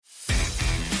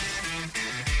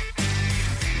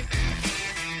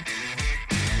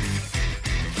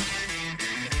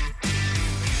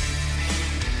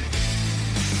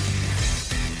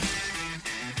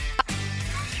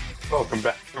Welcome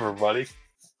back, everybody.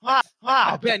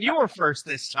 Wow, Ben, you were first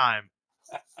this time.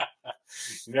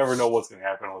 You never know what's going to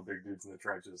happen with big dudes in the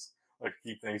trenches. Like,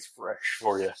 keep things fresh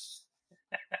for you.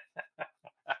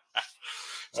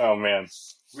 Oh, man.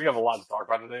 We have a lot to talk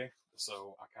about today,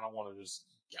 so I kind of want to just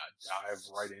dive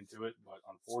right into it. But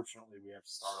unfortunately, we have to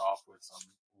start off with some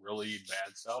really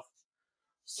bad stuff.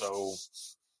 So,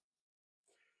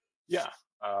 yeah.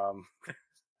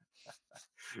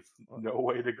 No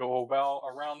way to go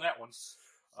around that one.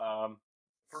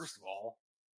 First of all,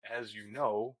 as you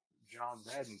know, John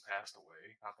Madden passed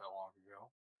away not that long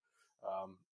ago.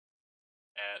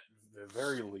 At the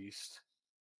very least,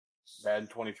 Madden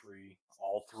 23,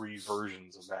 all three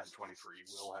versions of Madden 23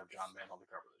 will have John Madden on the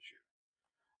cover this year.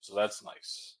 So that's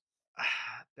nice.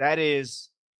 That is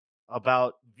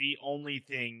about the only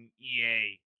thing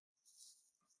EA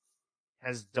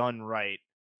has done right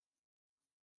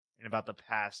in about the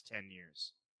past 10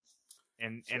 years.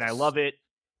 And I love it.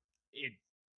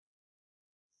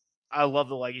 I love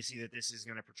the legacy that this is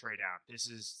going to portray down. This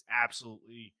is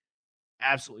absolutely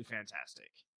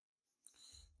fantastic.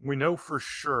 We know for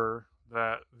sure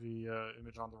that the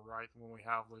image on the right, when we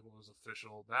have labeled as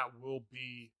official, that will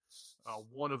be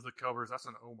one of the covers. That's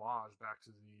an homage back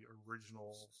to the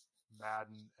original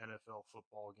Madden NFL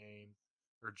football game,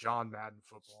 or John Madden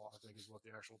football, I think is what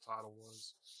the actual title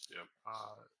was. Yep.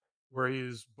 Where he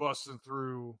is busting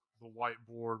through the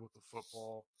whiteboard with the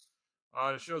football.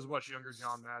 It shows much younger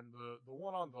John Madden. The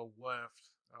one on the left,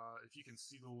 if you can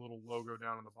see the little logo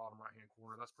down in the bottom right-hand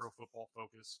corner, that's Pro Football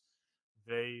Focus.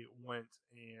 They went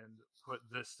and put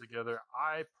this together.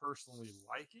 I personally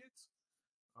like it.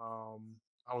 I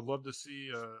would love to see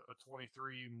a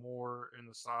 23 more in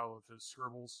the style of his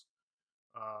scribbles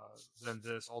than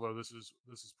this, although this is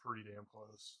pretty damn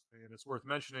close. And it's worth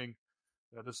mentioning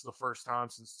that this is the first time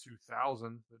since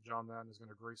 2000 that John Madden is going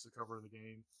to grace the cover of the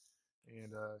game.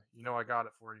 And, I got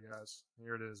it for you guys.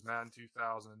 Here it is, Madden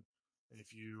 2000. And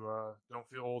if you don't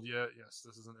feel old yet, yes,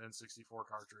 this is an N64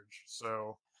 cartridge.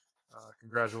 So,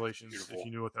 congratulations. Beautiful. If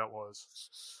you knew what that was.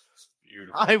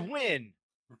 Beautiful. I win.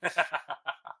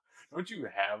 Don't you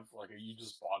have, you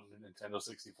just bought a Nintendo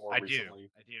 64 recently?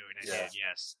 I do, and I did,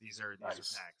 yes. These are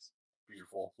Nice. packs.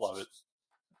 Beautiful. Love it.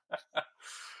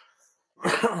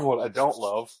 What I don't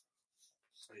love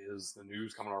is the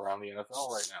news coming around the NFL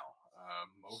right now.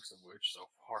 Most of which so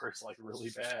far is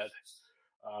really bad.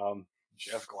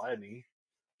 Jeff Gladney,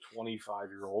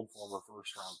 25-year-old former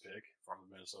first-round pick from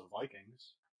the Minnesota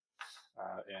Vikings,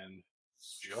 and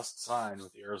just signed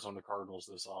with the Arizona Cardinals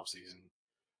this offseason,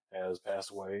 has passed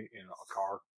away in a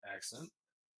car accident.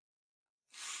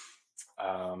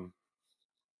 I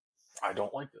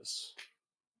don't like this.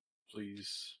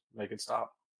 Please make it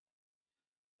stop.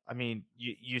 I mean,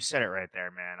 you said it right there,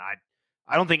 man.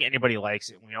 I don't think anybody likes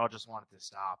it. We all just want it to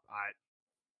stop.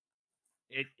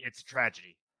 It's a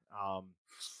tragedy. I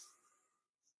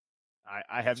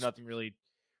have nothing really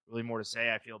more to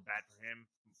say. I feel bad for him.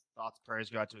 Thoughts, prayers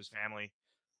go out to his family.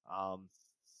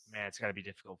 Man, it's got to be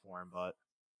difficult for him, but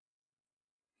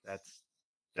that's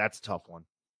a tough one.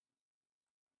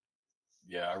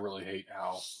 Yeah, I really hate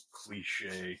how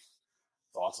cliche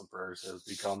thoughts and prayers has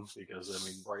become, because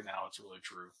right now it's really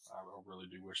true. I really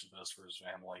do wish the best for his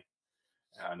family,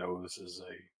 and I know this is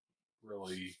a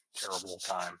really terrible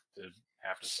time to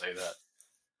have to say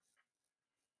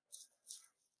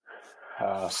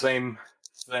that. Same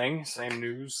thing, same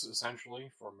news essentially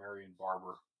for Marion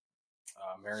Barber.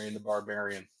 Marion the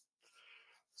Barbarian,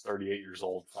 38 years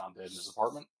old, found dead in his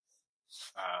apartment.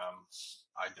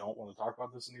 I don't want to talk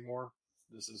about this anymore.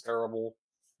 This is terrible.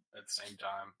 At the same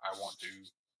time, I want to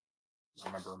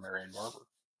remember Marion Barber.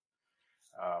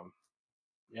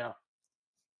 Yeah.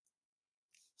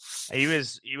 He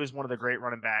was one of the great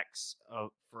running backs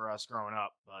for us growing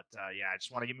up. But I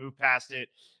just want to move past it.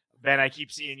 Ben, I keep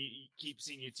seeing you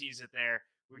tease it there.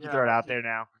 We can throw it out there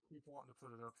now. I keep wanting to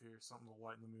put it up here, something to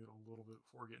lighten the mood a little bit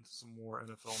before we get into some more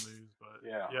NFL news. But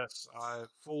yes, I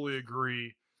fully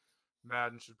agree.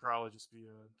 Madden should probably just be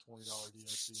a $20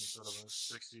 DLC instead of a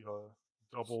 $60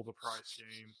 double the price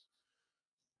game.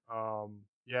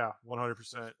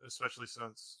 100%. Especially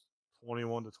since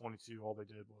 21 to 22, all they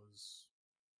did was,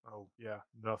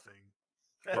 nothing.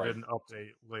 They did an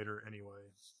update later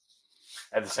anyway.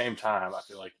 At the same time, I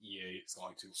feel like EA is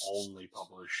going to only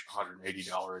publish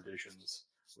 $180 editions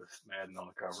with Madden on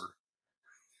the cover.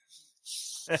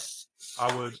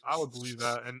 I would believe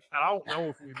that, and I don't know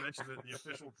if we mentioned it. The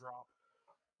official drop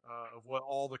of what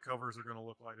all the covers are going to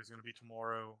look like is going to be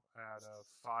tomorrow at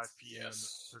 5 p.m.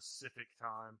 Pacific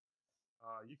time.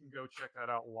 You can go check that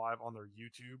out live on their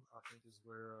YouTube. I think is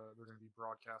where they're going to be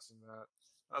broadcasting that.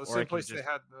 The same place they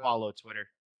had follow Twitter.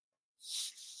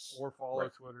 Or follow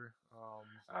Right. Twitter.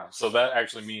 So that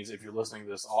actually means if you're listening to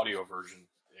this audio version,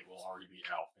 it will already be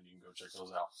out, and you can go check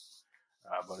those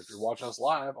out. But if you're watching us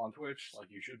live on Twitch,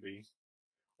 like you should be,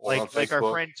 or on like our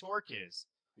Facebook, friend Torque is.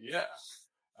 yeah,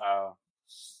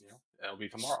 it'll be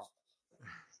tomorrow.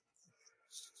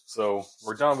 So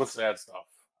we're done with sad stuff.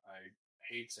 I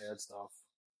hate sad stuff,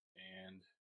 and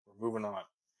we're moving on.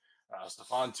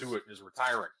 Stephon Tuitt is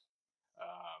retiring.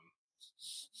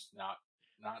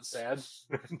 Not sad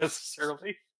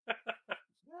necessarily.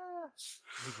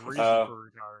 His reason for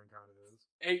retiring kind of is.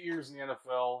 8 years in the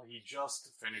NFL. He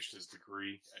just finished his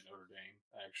degree at Notre Dame,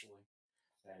 actually.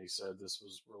 And he said this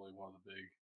was really one of the big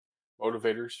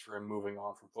motivators for him moving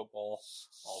on from football.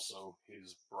 Also,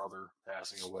 his brother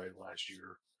passing away last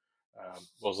year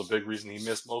was a big reason he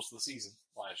missed most of the season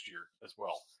last year as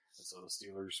well. And so the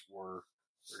Steelers were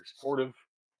very supportive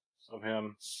of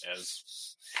him.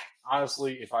 As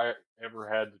honestly, if I ever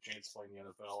had the chance to play in the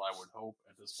NFL, I would hope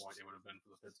at this point it would have been for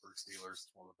the Pittsburgh Steelers.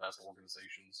 It's one of the best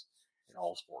organizations in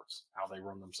all sports. How they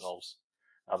run themselves,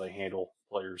 how they handle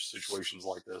players' situations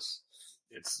like this.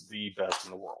 It's the best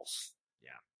in the world.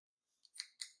 Yeah.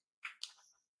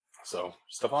 So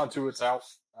Stephon Tuitt's out.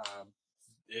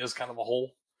 It is kind of a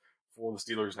hole for the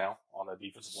Steelers now on that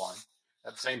defensive line.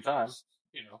 At the same time,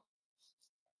 you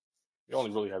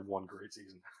only really had one great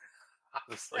season,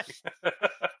 honestly.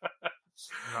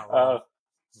 Well,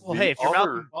 hey, if you're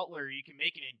Malcolm Butler, you can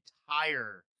make an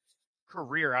entire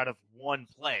career out of one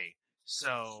play.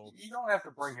 So you don't have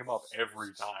to bring him up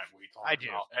every time we talk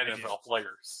about NFL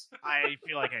players. I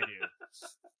feel like I do.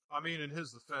 I mean, in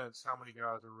his defense, how many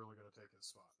guys are really going to take his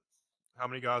spot? How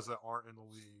many guys that aren't in the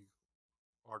league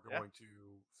are going to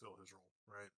fill his role,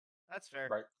 right? That's fair.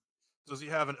 Right. Does he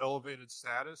have an elevated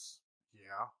status?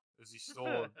 Yeah. Is he still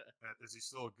a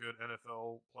good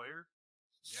NFL player?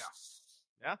 Yeah.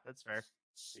 Yeah, that's fair.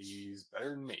 He's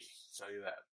better than me, I'll tell you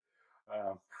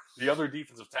that. The other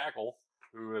defensive tackle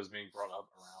who is being brought up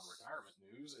around retirement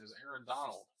news is Aaron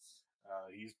Donald.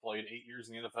 He's played 8 years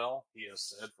in the NFL. He has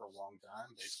said for a long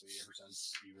time, basically ever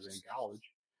since he was in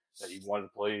college, that he wanted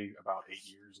to play about 8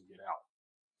 years and get out.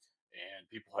 And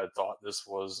people had thought this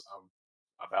was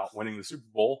about winning the Super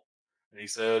Bowl. And he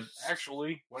said,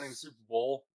 actually, winning the Super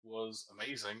Bowl was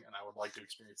amazing, and I would like to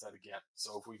experience that again.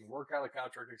 So if we can work out a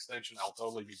contract extension, I'll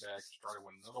totally be back to try to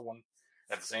win another one.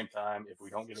 At the same time, if we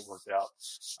don't get it worked out,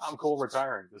 I'm cool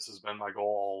retiring. This has been my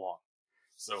goal all along.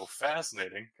 So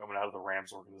fascinating coming out of the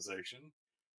Rams organization.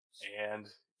 And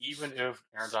even if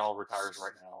Aaron Donald retires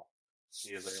right now,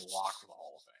 he is a lock for the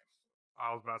Hall of Fame.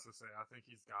 I was about to say, I think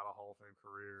he's got a Hall of Fame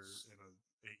career in an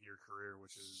 8-year career,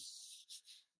 which is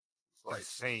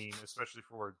insane, especially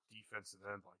for a defensive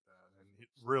end like that. And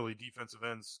really, defensive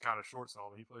ends kind of short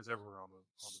sell. He plays everywhere on the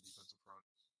defensive front.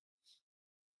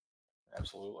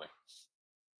 Absolutely.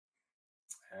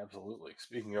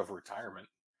 Speaking of retirement,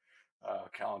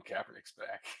 Colin Kaepernick's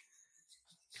back.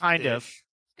 Kind of.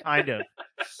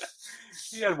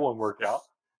 He had one workout.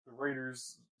 The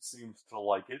Raiders seemed to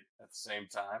like it. At the same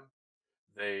time,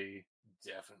 they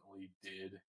definitely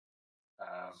did.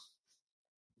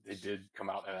 They did come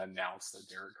out and announce that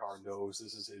Derek Carr knows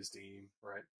this is his team,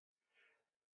 right?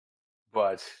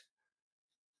 But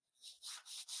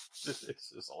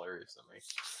it's just hilarious to me.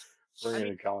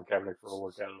 Bringing in Colin Kaepernick for a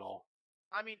workout at all.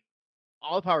 I mean,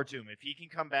 all the power to him. If he can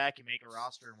come back and make a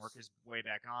roster and work his way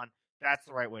back on, that's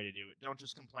the right way to do it. Don't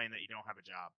just complain that you don't have a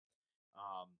job.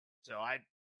 So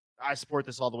I support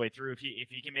this all the way through. If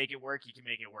he can make it work, he can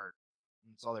make it work.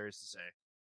 That's all there is to say.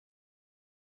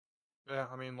 Yeah,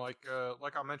 I mean, like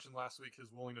I mentioned last week,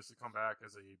 his willingness to come back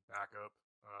as a backup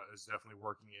is definitely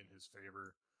working in his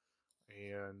favor.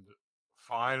 And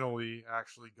finally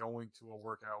actually going to a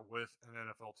workout with an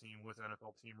NFL team, with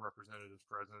NFL team representatives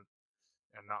present,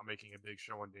 and not making a big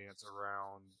show and dance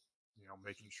around,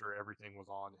 making sure everything was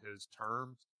on his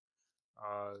terms.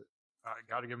 I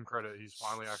got to give him credit. He's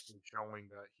finally actually showing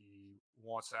that he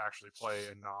wants to actually play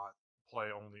and not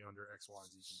play only under X, Y, and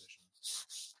Z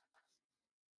conditions.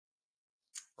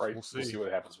 Right. We'll see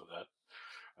what happens with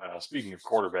that. Speaking of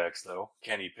quarterbacks, though,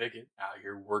 Kenny Pickett out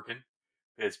here working.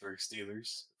 Pittsburgh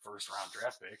Steelers first-round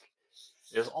draft pick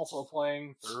is also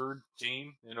playing third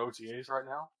team in OTAs right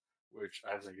now, which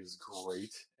I think is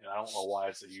great. And I don't know why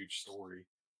it's a huge story.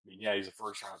 I mean, yeah, he's a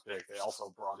first-round pick. They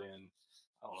also brought in,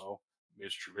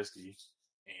 Mitch Trubisky,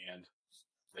 and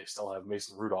they still have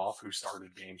Mason Rudolph, who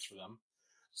started games for them.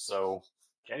 So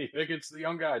Kenny Pickett's the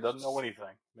young guy, doesn't know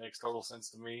anything. Makes total sense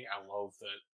to me. I love that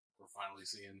we're finally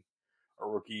seeing a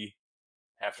rookie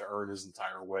have to earn his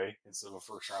entire way instead of a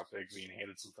first-round pick being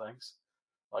handed some things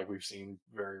like we've seen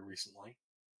very recently.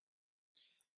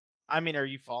 I mean, are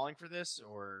you falling for this,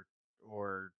 or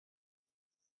or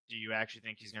do you actually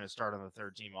think he's going to start on the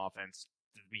third-team offense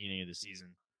at the beginning of the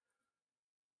season?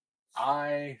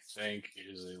 I think it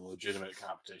is a legitimate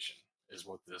competition, is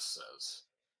what this says.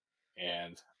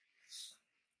 And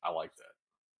I like that.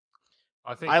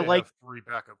 I think they have 3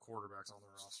 backup quarterbacks on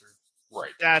their roster.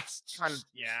 Right. That's kind of,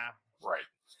 yeah. Right.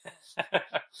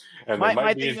 And they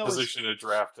might be in position to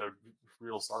draft a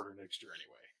real starter next year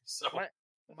anyway. So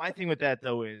my thing with that,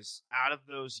 though, is out of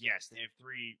those, yes, they have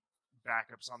 3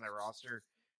 backups on their roster.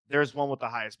 There's one with the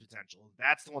highest potential.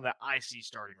 That's the one that I see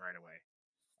starting right away.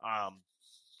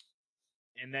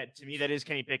 And that, to me, that is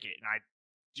Kenny Pickett. And I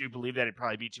do believe that it'd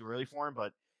probably be too early for him,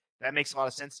 but that makes a lot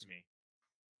of sense to me.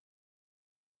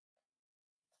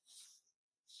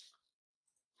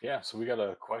 Yeah, so we got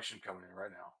a question coming in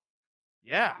right now.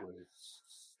 Yeah.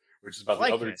 Which is about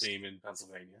the other team in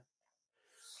Pennsylvania.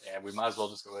 And we might as well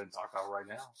just go ahead and talk about it right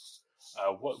now.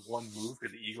 What one move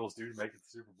could the Eagles do to make it the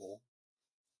Super Bowl?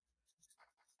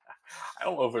 I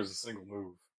don't know if there's a single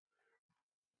move.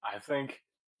 I think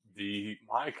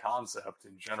my concept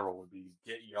in general would be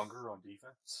get younger on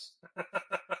defense.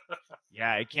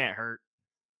 Yeah, it can't hurt.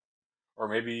 Or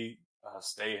maybe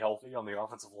stay healthy on the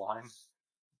offensive line.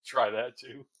 Try that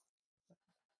too.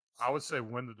 I would say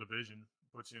win the division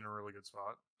puts you in a really good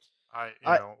spot. I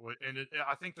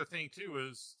think the thing too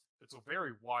is it's a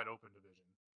very wide open division.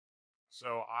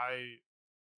 So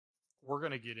we're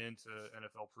going to get into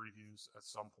NFL previews at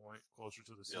some point closer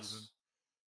to the season.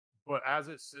 But as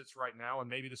it sits right now, and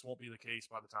maybe this won't be the case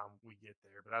by the time we get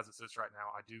there, but as it sits right now,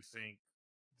 I do think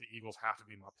the Eagles have to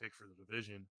be my pick for the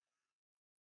division.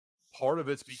 Part of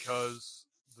it's because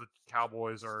the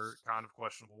Cowboys are kind of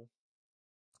questionable.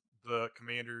 The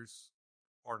Commanders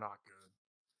are not good.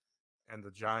 And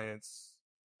the Giants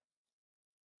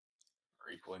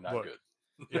are equally not good.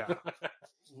 Yeah.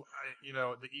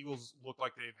 The Eagles look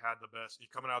like they've had the best.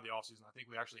 Coming out of the offseason, I think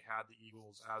we actually had the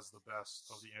Eagles as the best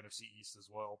of the NFC East as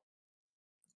well.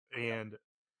 And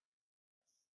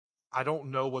I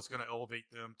don't know what's going to elevate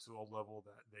them to a level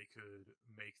that they could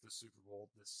make the Super Bowl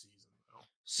this season, though.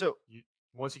 So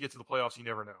once you get to the playoffs, you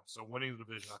never know. So winning the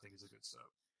division, I think, is a good step.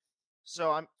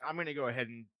 So I'm going to go ahead,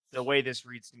 and the way this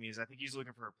reads to me is I think he's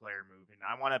looking for a player move. And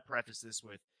I want to preface this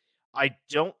with, I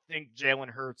don't think Jalen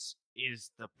Hurts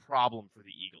is the problem for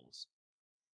the Eagles.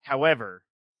 However,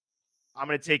 I'm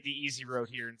going to take the easy road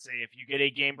here and say if you get a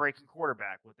game-breaking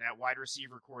quarterback with that wide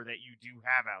receiver core that you do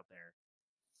have out there,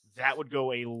 that would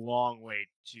go a long way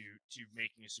to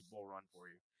making a Super Bowl run for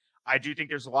you. I do think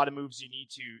there's a lot of moves you need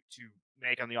to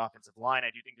make on the offensive line.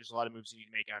 I do think there's a lot of moves you need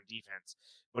to make on defense.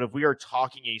 But if we are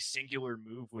talking a singular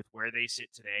move with where they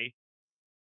sit today,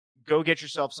 go get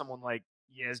yourself someone like,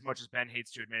 as much as Ben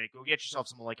hates to admit it, go get yourself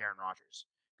someone like Aaron Rodgers.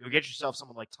 Go get yourself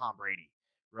someone like Tom Brady,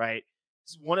 right?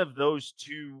 It's one of those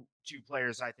two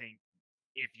players, I think,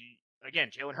 again,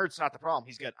 Jalen Hurts not the problem.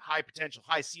 He's got high potential,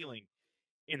 high ceiling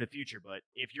in the future. But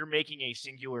if you're making a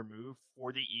singular move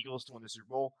for the Eagles to win the Super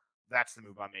Bowl, that's the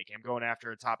move I'm making. I'm going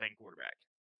after a top-end quarterback.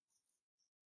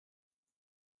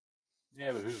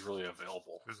 Yeah, but who's really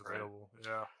available? Who's available?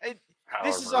 Yeah.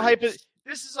 This is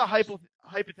a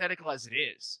hypothetical as it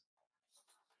is.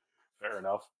 Fair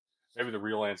enough. Maybe the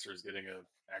real answer is getting an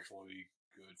actually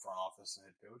good front office and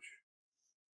head coach.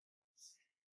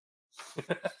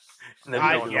 And then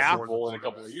we go Super Bowl in a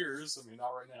couple of years. I mean,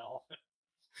 not right now.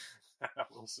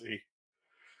 We'll see.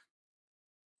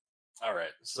 All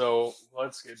right, so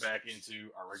let's get back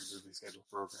into our regularly scheduled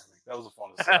programming. That was a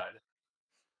fun aside.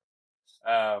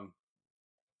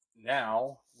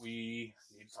 Now we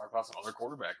need to talk about some other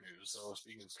quarterback news. So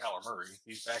speaking of Kyler Murray,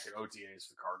 he's back at OTAs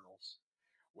for the Cardinals,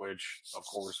 which of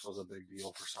course was a big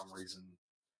deal for some reason.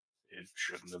 It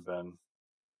shouldn't have been,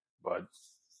 but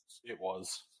it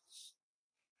was.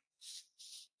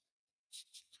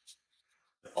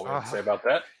 All we have to say about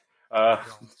that. I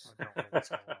don't know what's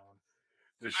going on.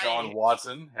 Deshaun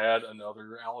Watson had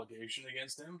another allegation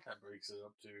against him. That breaks it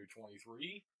up to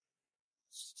 23.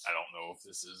 I don't know if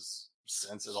this is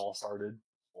since it all started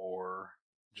or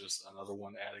just another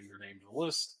one adding their name to the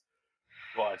list.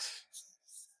 But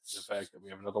the fact that we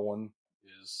have another one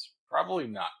is probably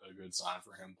not a good sign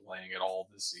for him playing at all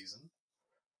this season.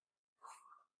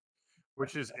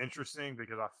 Which is interesting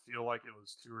because I feel like it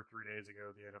was 2 or 3 days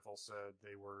ago the NFL said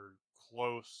they were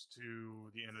close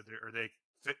to the end of they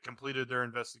completed their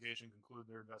investigation,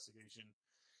 concluded their investigation,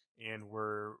 and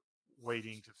were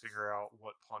waiting to figure out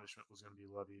what punishment was going to be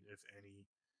levied, if any.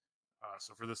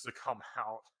 So for this to come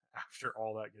out after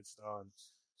all that gets done,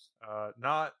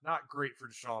 not great for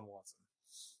Deshaun Watson.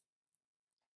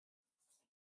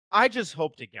 I just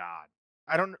hope to God.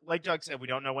 I don't, like Doug said, we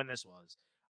don't know when this was.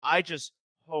 I just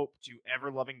hope to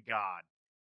ever-loving God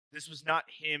this was not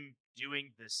him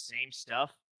doing the same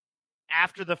stuff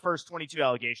after the first 22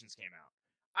 allegations came out.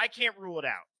 I can't rule it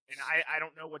out, and I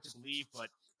don't know what to believe, but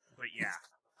yeah.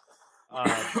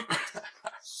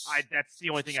 That's the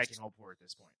only thing I can hope for at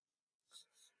this point.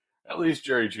 At least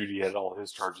Jerry Jeudy had all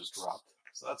his charges dropped,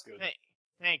 so that's good.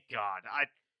 Thank God.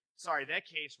 Sorry, that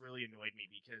case really annoyed me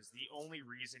because the only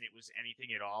reason it was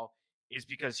anything at all is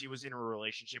because he was in a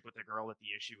relationship with the girl that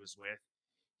the issue was with.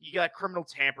 He got criminal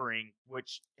tampering,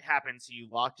 which happens. He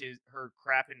locked her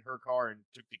crap in her car and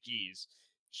took the keys.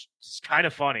 It's kind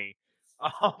of funny.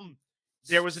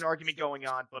 There was an argument going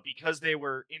on, but because they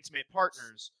were intimate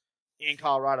partners in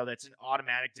Colorado, that's an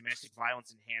automatic domestic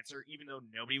violence enhancer, even though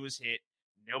nobody was hit,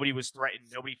 nobody was threatened,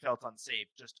 nobody felt unsafe,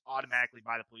 just automatically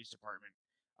by the police department.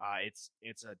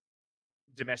 It's a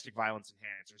domestic violence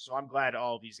enhancer. So I'm glad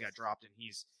all of these got dropped and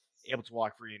he's able to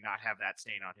walk free and not have that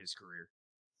stain on his career.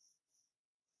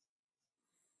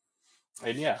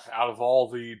 And yeah, out of all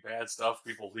the bad stuff,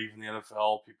 people leaving the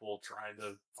NFL, people trying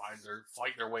to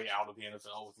fight their way out of the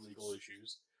NFL with legal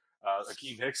issues.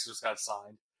 Akeem Hicks just got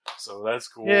signed, so that's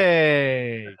cool.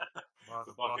 Yay!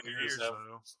 The Buccaneers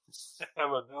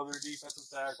have another defensive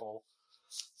tackle,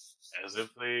 as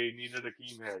if they needed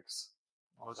Akeem Hicks.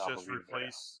 Let's just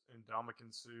replace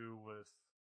Ndamukong Suh with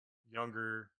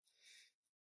younger,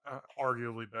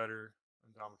 arguably better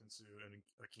Ndamukong Suh and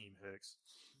Akeem Hicks.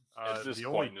 At this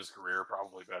point in his career,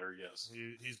 probably better, yes.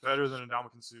 He's better than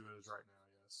Ndamukong Suh is right now,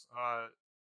 yes.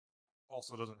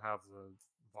 Also doesn't have the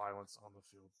violence on the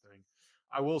field thing.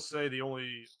 I will say the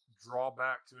only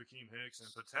drawback to Akeem Hicks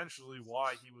and potentially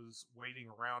why he was waiting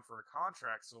around for a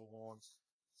contract so long,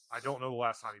 I don't know the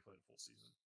last time he played a full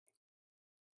season.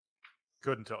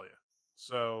 Couldn't tell you.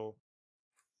 So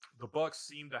the Bucs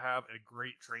seem to have a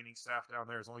great training staff down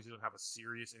there as long as he doesn't have a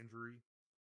serious injury.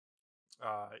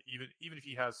 Even if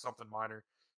he has something minor,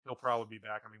 he'll probably be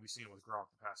back. I mean, we've seen it with Gronk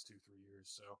the past 2 years.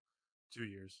 So 2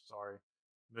 years, sorry,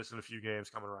 missing a few games,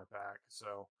 coming right back.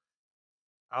 So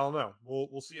I don't know.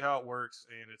 We'll see how it works,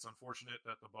 and it's unfortunate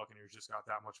that the Buccaneers just got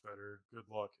that much better. Good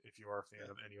luck if you are a fan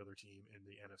of any other team in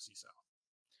the NFC South.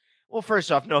 Well,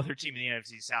 first off, no other team in the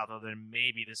NFC South other than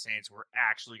maybe the Saints were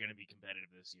actually going to be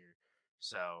competitive this year.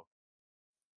 So,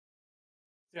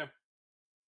 yeah.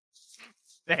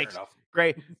 Thanks.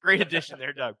 Great addition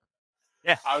there, Doug.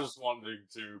 Yeah. I just wanted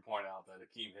to point out that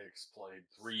Akeem Hicks played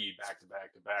 3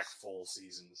 back-to-back full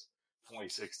seasons,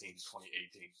 2016 to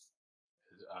 2018.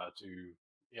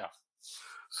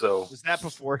 So was that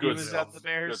before he was at the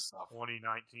Bears?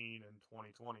 2019 and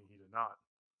 2020, he did not.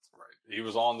 Right. He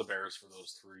was on the Bears for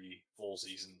those 3 full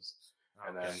seasons,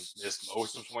 and then missed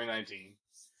most of 2019.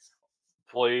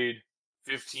 Played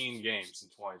 15 games in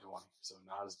 2020, so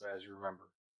not as bad as you remember.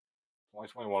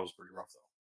 2021 was pretty rough,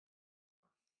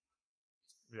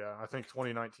 though. Yeah, I think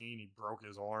 2019 he broke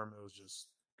his arm. It was just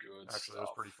good. Actually, it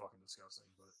was pretty fucking disgusting.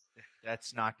 But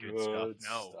that's not good stuff.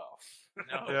 No.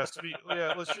 No. Let's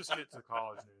just get to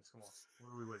college news. Come on,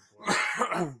 what are we waiting for?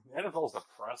 The NFL's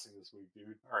depressing this week,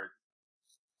 dude. All right,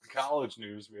 college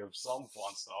news. We have some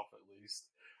fun stuff at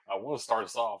least. I want to start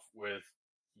us off with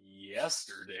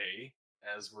yesterday,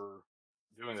 as we're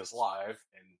doing this live,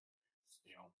 and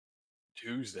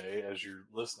Tuesday, as you're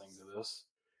listening to this,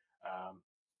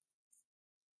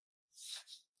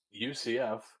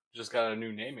 UCF just got a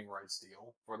new naming rights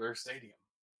deal for their stadium.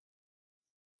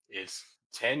 It's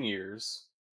 10 years,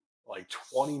 like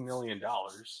 $20 million.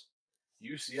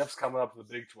 UCF's coming up to the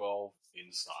Big 12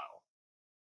 in style.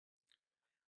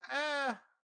 I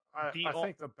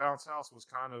think the Bounce House was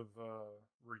kind of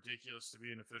ridiculous to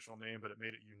be an official name, but it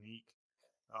made it unique.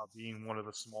 Being one of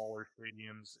the smaller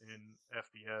stadiums in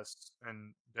FBS,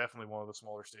 and definitely one of the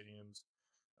smaller stadiums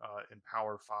in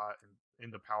Power 5,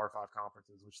 in the Power 5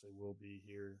 conferences, which they will be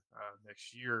here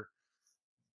next year.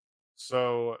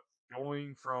 So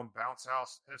going from Bounce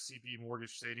House, FCB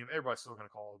Mortgage Stadium, everybody's still going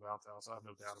to call it Bounce House. I have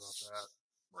no doubt about that.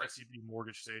 Right. FCB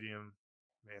Mortgage Stadium,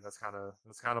 man, that's kind of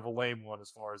a lame one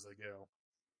as far as they go.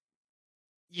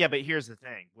 Yeah, but here's the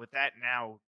thing: with that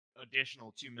now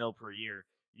additional $2 million per year,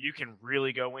 you can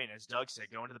really go in, as Doug said,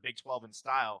 go into the Big 12 in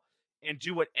style and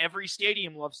do what every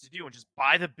stadium loves to do and just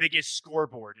buy the biggest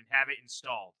scoreboard and have it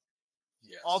installed.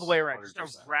 Yes, all the way around. 100%.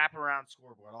 Just a wrap-around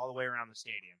scoreboard all the way around the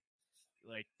stadium.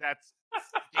 Like, that's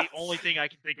the only thing I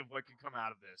can think of what could come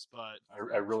out of this. But I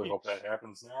really hope that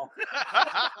happens now.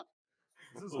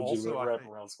 This is also a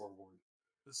wrap-around scoreboard.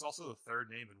 This is also the third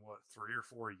name in, 3 or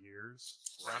 4 years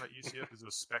down at UCF, because it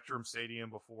was Spectrum Stadium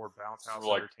before Bounce House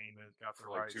Entertainment got the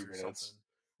rights 2 or minutes. something.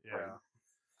 Yeah. Right.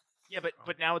 Yeah,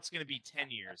 but now it's going to be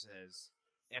 10 years as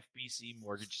FBC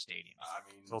Mortgage Stadium. I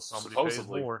mean, until somebody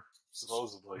supposedly. pays more.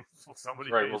 Supposedly.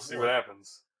 Somebody right, pays we'll see more. what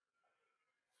happens.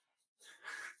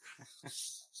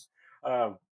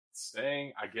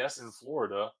 Staying, I guess, in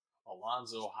Florida,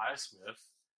 Alonzo Highsmith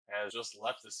has just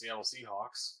left the Seattle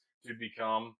Seahawks to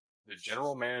become the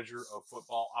general manager of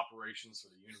football operations for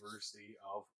the University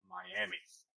of Miami.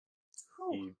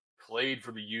 He played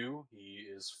for the U. He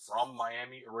is from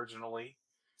Miami originally.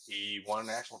 He won a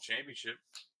national championship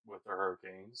with the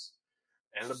Hurricanes.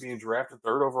 Ended up being drafted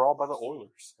 3rd overall by the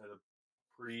Oilers. Had a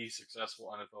pretty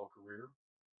successful NFL career.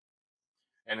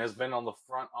 And has been on the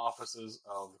front offices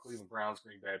of the Cleveland Browns,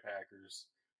 Green Bay Packers,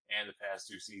 and the past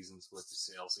 2 seasons with the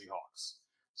Seattle Seahawks.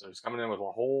 So he's coming in with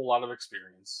a whole lot of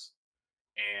experience.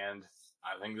 And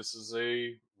I think this is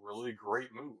a really great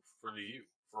move for the U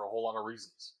for a whole lot of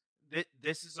reasons.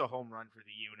 This is a home run for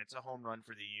the U, and it's a home run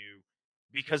for the U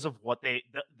because of what the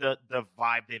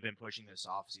vibe they've been pushing this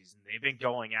offseason. They've been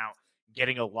going out,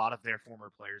 getting a lot of their former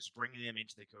players, bringing them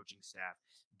into the coaching staff,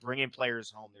 bringing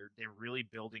players home. They're really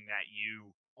building that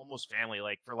U almost family,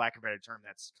 like, for lack of a better term.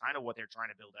 That's kind of what they're trying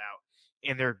to build out,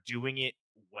 and they're doing it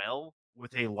well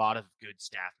with a lot of good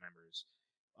staff members.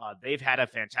 They've had a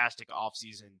fantastic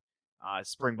offseason,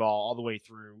 spring ball all the way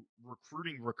through,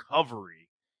 recruiting recovery.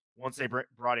 Once they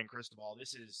brought in Cristobal,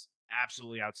 this is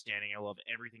absolutely outstanding. I love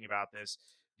everything about this.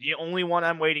 The only one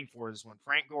I'm waiting for is when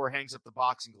Frank Gore hangs up the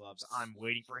boxing gloves. I'm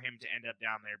waiting for him to end up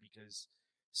down there because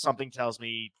something tells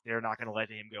me they're not going to let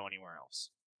him go anywhere else.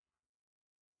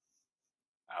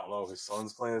 I don't know. His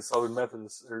son's playing at Southern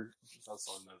Methodist, or not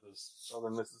Southern Methodist,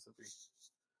 Southern Mississippi.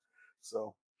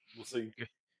 So we'll see.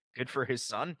 Good for his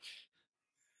son.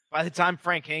 By the time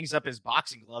Frank hangs up his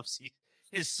boxing gloves,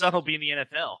 his son will be in the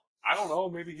NFL. I don't know.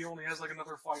 Maybe he only has like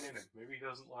another fight in him. Maybe he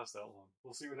doesn't last that long.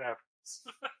 We'll see what happens.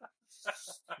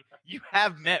 You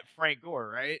have met Frank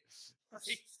Gore, right?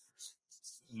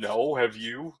 No, have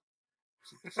you?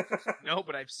 No,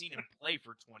 but I've seen him play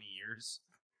for 20 years.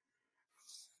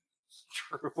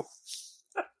 True.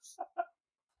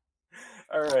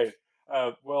 All right.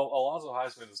 Well, Alonzo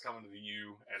Highsmith is coming to the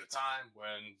U at a time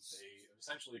when they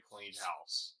essentially cleaned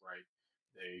house, right?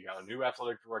 They got a new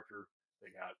athletic director. They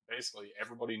got basically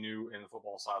everybody new in the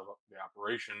football side of the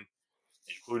operation,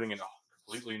 including a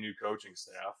completely new coaching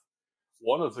staff.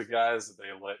 One of the guys that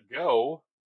they let go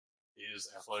is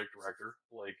athletic director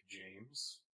Blake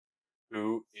James,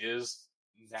 who is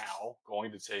now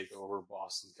going to take over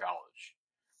Boston College,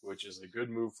 which is a good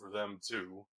move for them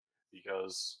too,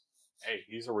 because, hey,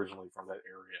 he's originally from that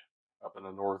area up in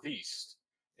the Northeast,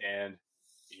 and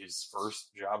his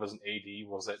first job as an AD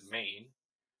was at Maine,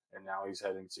 and now he's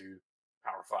heading to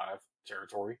Power 5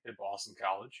 territory at Boston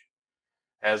College.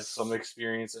 Has some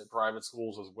experience at private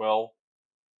schools as well,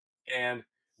 and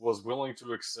was willing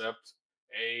to accept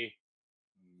a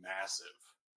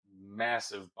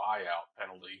massive buyout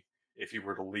penalty if he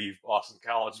were to leave Boston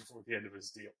College before the end of his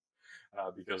deal.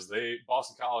 Because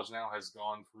Boston College now has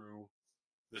gone through,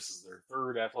 this is their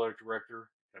 3rd athletic director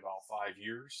in about 5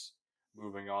 years,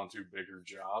 moving on to bigger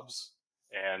jobs.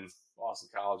 And Boston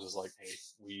College is like, hey,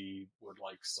 we would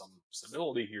like some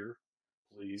stability here,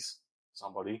 please,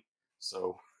 somebody.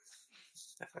 So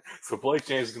Blake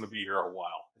James is going to be here a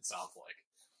while, it sounds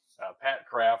like. Pat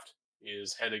Kraft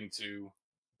is heading to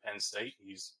Penn State.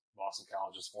 He's Boston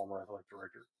College's former athletic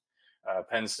director.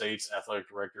 Penn State's athletic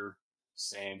director,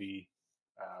 Sandy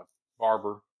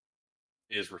Barber,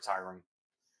 is retiring.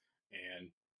 And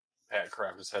Pat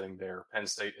Kraft is heading there. Penn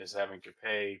State is having to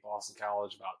pay Boston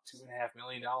College about $2.5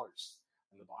 million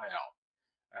in the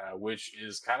buyout, which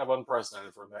is kind of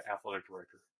unprecedented for an athletic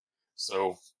director.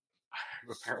 So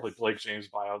apparently Blake James'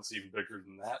 buyout's even bigger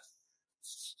than that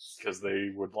because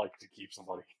they would like to keep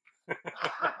somebody.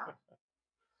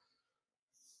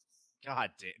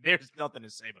 God damn. There's nothing to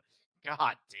say, but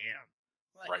God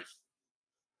damn. Right.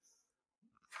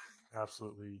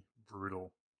 Absolutely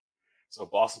brutal. So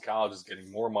Boston College is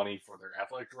getting more money for their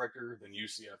athletic director than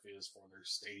UCF is for their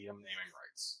stadium naming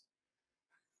rights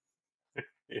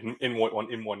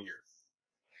in 1 year.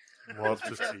 Love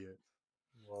to see it.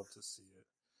 Love to see it.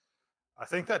 I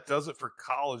think that does it for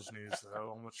college news,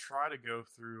 though. I'm going to try to go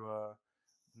through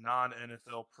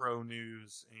non-NFL pro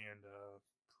news and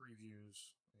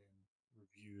previews and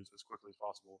reviews as quickly as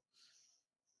possible.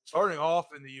 Starting off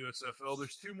in the USFL,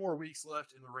 there's 2 more weeks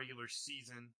left in the regular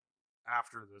season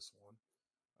after this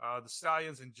one. The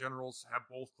Stallions and Generals have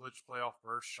both clinched playoff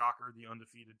berths. Shocker, the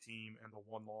undefeated team and the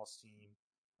one-loss team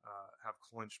have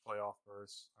clinched playoff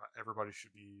berths. Everybody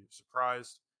should be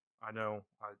surprised. I know,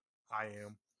 I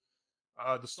am.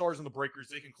 The Stars and the Breakers,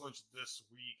 they can clinch this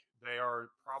week. They are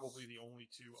probably the only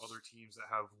 2 other teams that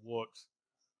have looked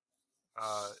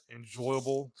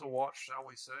enjoyable to watch, shall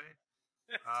we say.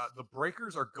 The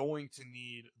Breakers are going to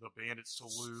need the Bandits to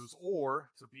lose or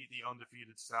to beat the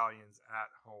undefeated Stallions at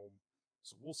home.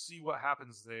 So we'll see what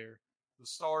happens there. The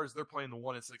Stars, they're playing the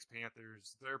 1-6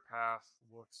 Panthers. Their path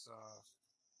looks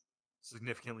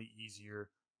significantly easier.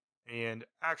 And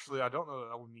actually, I don't know that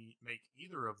that would make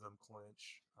either of them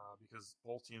clinch because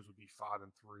both teams would be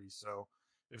 5-3. So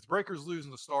if the Breakers lose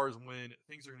and the Stars win,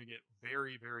 things are going to get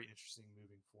very, very interesting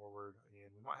moving forward.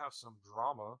 And we might have some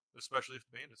drama, especially if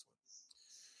the Bandits win.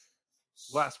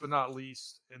 Last but not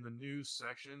least, in the news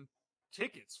section,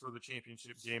 tickets for the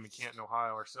championship game in Canton,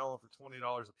 Ohio are selling for $20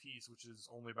 a piece, which is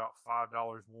only about $5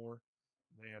 more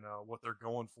than what they're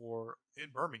going for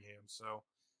in Birmingham. So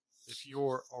if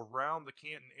you're around the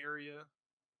Canton area,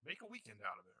 make a weekend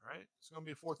out of it, right? It's going to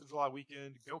be a 4th of July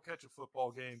weekend. Go catch a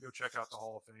football game. Go check out the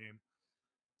Hall of Fame.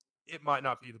 It might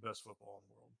not be the best football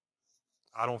in the world.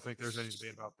 I don't think there's any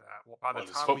debate about that. Well, by the But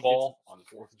time it's football on the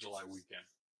 4th of July weekend.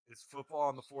 It's football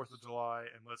on the 4th of July,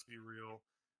 and let's be real,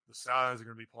 the Stallions are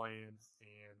going to be playing,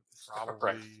 and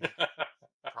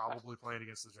probably playing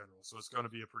against the Generals. So it's going to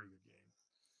be a pretty good game.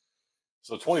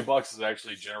 So $20 is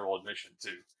actually general admission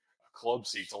too. A club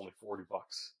seat's only $40.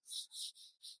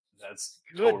 That's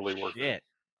Good totally worth shit. it.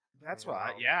 That's Yeah, why.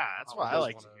 I Yeah, that's what I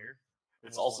like to hear.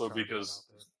 It's We'll also try to get because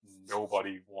out there.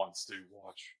 nobody wants to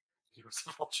watch the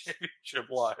USFL Championship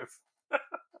live.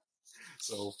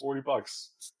 So $40.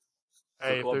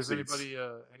 Hey, if club there's seats. anybody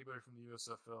from the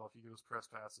USFL, if you give us press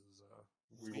passes,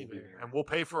 We we'll will be there. there. And we'll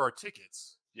pay for our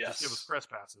tickets. Yes. Just give us press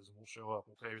passes, and we'll show up.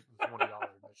 We'll pay the $20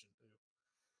 admission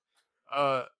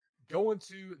too. Going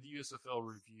to the USFL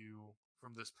review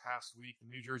from this past week, the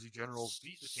New Jersey Generals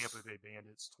beat the Tampa Bay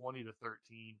Bandits 20-13.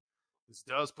 This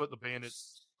does put the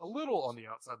Bandits a little on the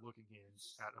outside looking in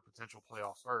at a potential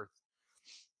playoff berth.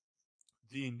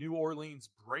 The New Orleans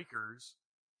Breakers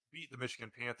beat the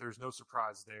Michigan Panthers. No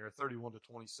surprise there,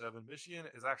 31-27. Michigan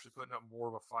is actually putting up more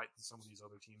of a fight than some of these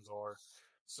other teams are.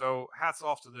 So hats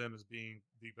off to them as being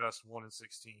the best 1-6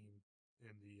 team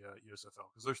in the USFL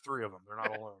because there's 3 of them. They're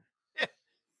not alone.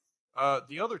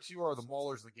 The other 2 are the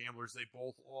Maulers and the Gamblers. They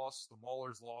both lost. The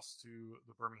Maulers lost to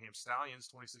the Birmingham Stallions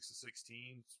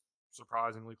 26-16.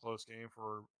 Surprisingly close game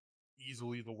for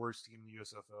easily the worst team in the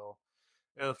USFL.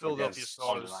 And the Philadelphia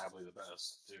Stars, undeniably the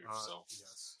best too.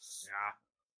 Yes. Yeah.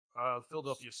 The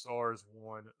Philadelphia Stars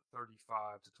won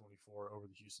 35-24 over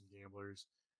the Houston Gamblers.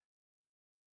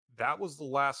 That was the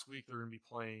last week they're going to be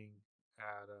playing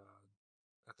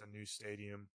at the new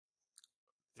stadium.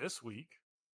 This week,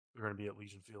 they're going to be at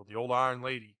Legion Field, the old Iron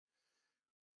Lady.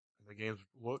 And the games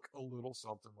look a little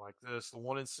something like this. The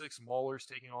 1-6 Maulers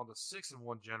taking on the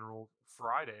 6-1 General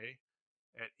Friday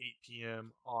at 8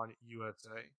 p.m. on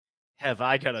USA. Have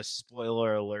I got a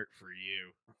spoiler alert for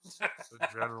you? The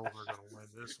Generals are going to win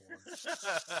this one.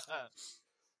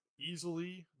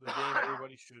 Easily the game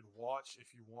everybody should watch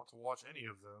if you want to watch any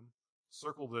of them.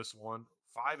 Circle this one.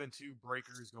 5-2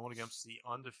 Breakers going against the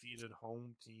undefeated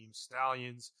home team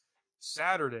Stallions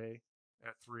Saturday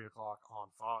at 3 o'clock on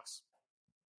Fox.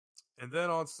 And then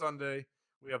on Sunday,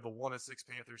 we have the 1-6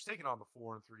 Panthers taking on the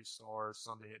 4-3 Stars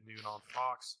Sunday at noon on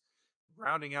Fox.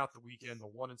 Rounding out the weekend, the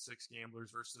 1-6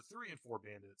 Gamblers versus the 3-4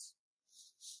 Bandits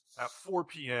at 4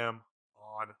 p.m.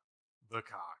 on the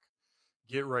Cock.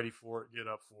 Get ready for it. Get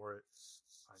up for it.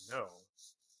 I know.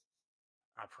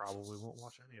 I probably won't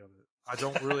watch any of it. I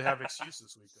don't really have excuse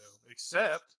this week, though,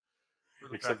 except for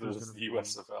the fact there's there's the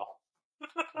USFL.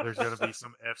 there's going to be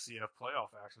some FCF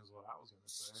playoff action is what I was going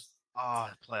to say.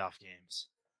 Playoff games.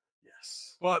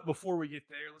 Yes. But before we get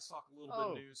there, let's talk a little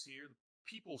bit of news here. The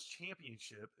People's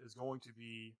Championship is going to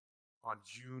be on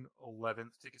June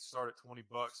 11th. Tickets start at $20,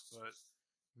 but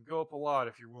can go up a lot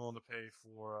if you're willing to pay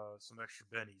for some extra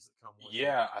bennies that come with it.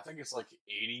 Yeah, I think it's like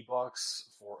 $80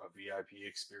 for a VIP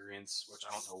experience, which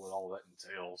I don't know what all that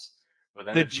entails. But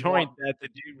then the joint that the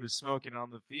dude was smoking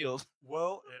on the field.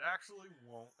 Well, it actually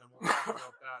won't, and we'll talk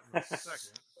about that in a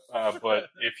second. But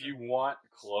if you want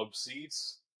club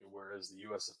seats, whereas the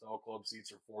USFL club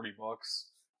seats are $40,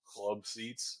 club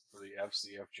seats for the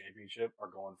FCF Championship are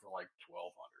going for like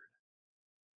 $1,200.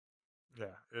 Yeah,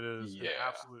 it is an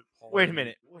absolute party. Wait a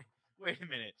minute. Wait a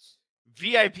minute.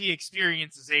 VIP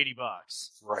experience is $80.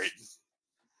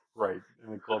 Right.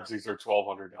 And the club seats are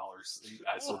 $1,200.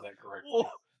 I said that correctly.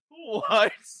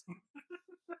 What?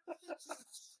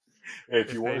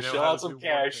 If you want to shell out some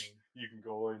cash, you can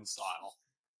go in style.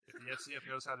 If the FCF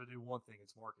knows how to do one thing,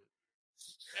 it's market.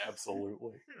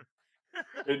 Absolutely.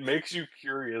 It makes you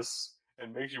curious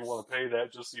and makes you want to pay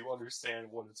that just so you understand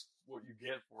what you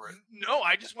get for it. No,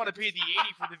 I just want to pay the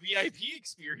 $80 for the VIP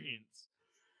experience.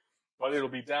 But it'll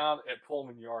be down at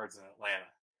Pullman Yards in Atlanta,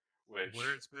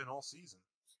 where it's been all season.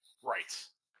 Right.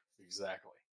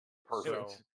 Exactly. Perfect.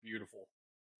 So- Beautiful.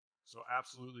 So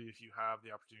absolutely, if you have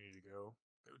the opportunity to go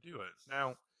do it.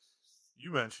 Now,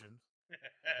 you mentioned,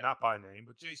 not by name,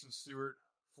 but Jason Stewart,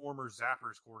 former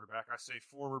Zappers quarterback. I say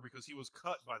former because he was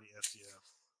cut by the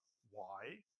FCF.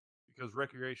 Why? Because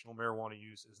recreational marijuana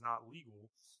use is not legal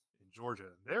in Georgia.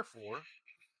 Therefore,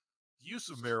 use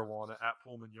of marijuana at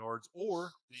Pullman Yards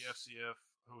or the FCF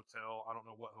hotel, I don't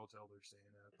know what hotel they're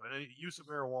staying at, but any use of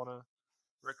marijuana,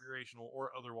 recreational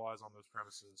or otherwise on those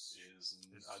premises Is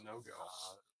a no-go.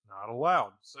 not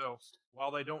allowed. So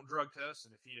while they don't drug test,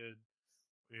 and if he had,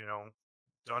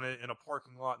 done it in a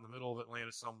parking lot in the middle of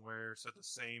Atlanta somewhere, said the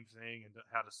same thing, and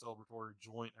had a celebratory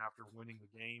joint after winning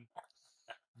the game,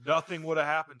 nothing would have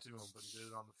happened to him. But he did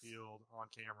it on the field, on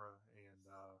camera,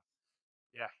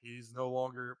 and he's no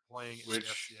longer playing in the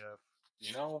FCF.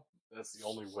 That's the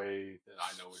only way that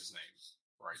I know his name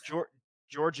right now.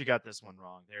 Georgia got this one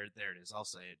wrong. There it is. I'll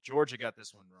say it. Georgia got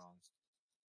this one wrong.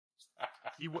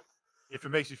 If it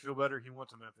makes you feel better, he went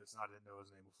to Memphis, and I didn't know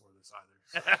his name before this either.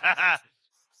 That's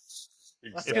Exactly.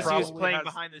 because he was probably playing has-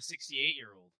 behind the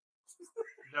 68-year-old.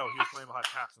 No, he was playing behind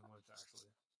Paxton Lynch,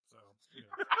 actually. So,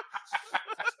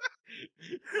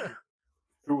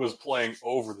 Who was playing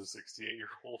over the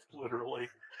 68-year-old, literally.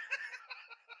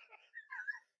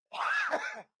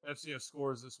 FCS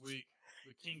scores this week.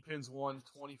 The Kingpins won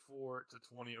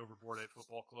 24-20 over Board 8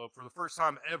 Football Club. For the first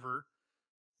time ever,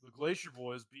 the Glacier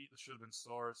Boys beat the Should Have Been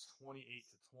Stars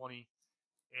 28-20.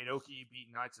 Aoki beat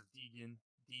Knights of Degen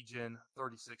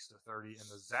 36-30, and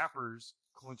the Zappers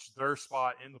clinched their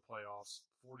spot in the playoffs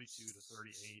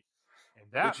 42-38. And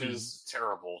that Which is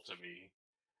terrible to me.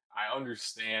 I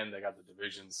understand they got the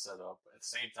divisions set up, but at the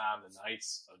same time, the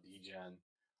Knights of Degen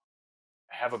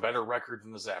have a better record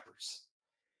than the Zappers.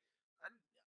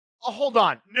 Oh, hold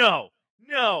on. No.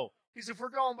 Because if we're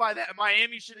going by that,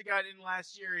 Miami should have got in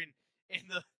last year, and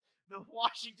the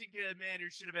Washington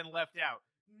Commanders should have been left out.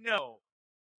 No.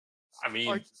 I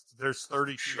mean, there's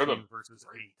 32 Should've. teams versus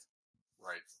 8.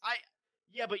 right.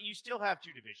 Yeah, but you still have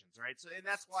two divisions, right? So, and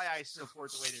that's why I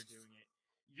support the way they're doing it.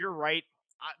 You're right.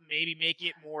 Maybe make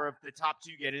it more of the top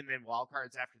two get in, then wild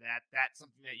cards after that. That's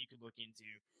something that you could look into.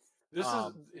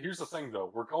 Here's the thing,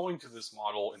 though. We're going to this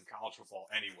model in college football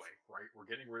anyway, right? We're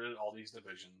getting rid of all these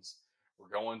divisions. We're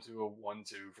going to a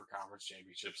 1-2 for conference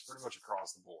championships pretty much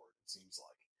across the board, it seems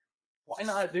like. Why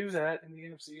not do that in the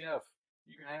NFCF?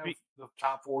 You can have the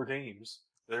top 4 teams.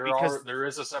 There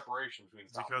is a separation between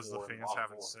the top Because 4 the and fans bottom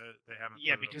haven't 4. said they haven't.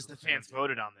 Yeah, put it up because to the fans yet.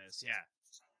 voted on this. Yeah.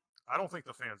 I don't think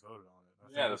the fans voted on it. I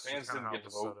think Yeah, the it's just fans kinda didn't how get it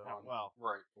to was vote set up. on. Well,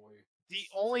 Right. The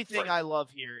only thing Right. I love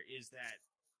here is that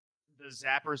the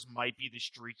Zappers might be the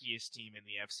streakiest team in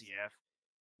the FCF.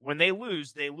 When they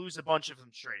lose a bunch of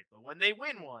them straight. But when they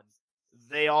win one,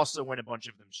 they also win a bunch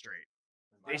of them straight.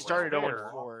 They started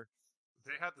fair. 0-4.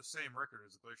 They had the same record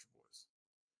as the Glacier Boys.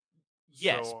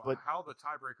 Yes, so but how the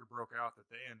tiebreaker broke out that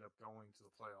they end up going to the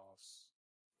playoffs,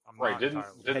 I'm Right, not didn't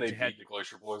entirely they Head-to-head. beat the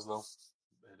Glacier Boys, though?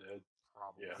 They did.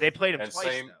 probably. Yeah. they played them And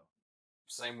twice, though.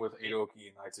 Same with Aoki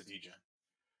and Knights of Degen.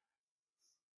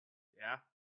 Yeah.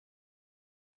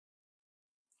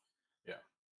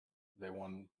 They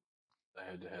won the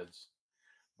head-to-heads.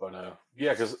 But,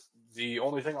 because the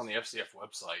only thing on the FCF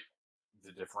website,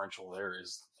 the differential there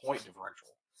is point differential.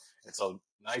 And so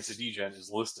Knights of Degen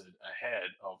is listed ahead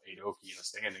of Aoki in the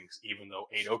standings, even though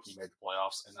Aoki made the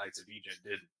playoffs and Knights of Degen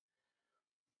didn't.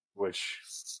 Which,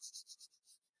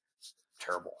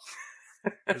 terrible.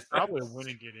 It's probably a win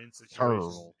and get in situation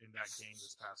Terrible. in that game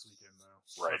this past weekend,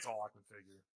 though. Right. That's all I can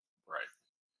figure. Right.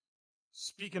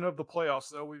 Speaking of the playoffs,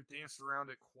 though, we've danced around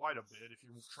it quite a bit. If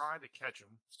you're trying to catch them,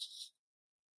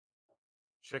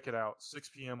 check it out. 6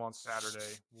 p.m. on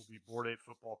Saturday will be Board 8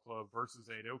 Football Club versus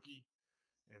Aoki.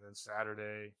 And then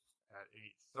Saturday at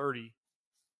 8:30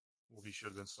 will be Should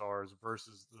Have Been Stars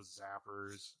versus the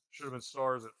Zappers. Should Have Been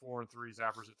Stars at 4-3,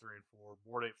 Zappers at 3-4.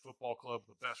 Board 8 Football Club,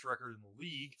 the best record in the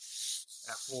league,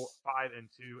 at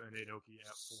 5-2, and Aoki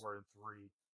at 4-3.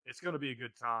 It's going to be a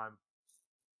good time.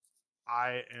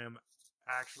 I am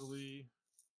actually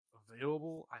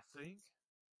available, I think.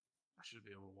 I should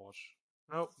be able to watch.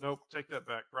 Nope, take that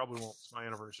back. Probably won't. It's my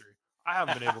anniversary. I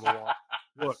haven't been able to watch.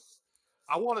 Look,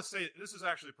 I want to say this is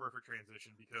actually a perfect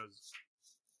transition because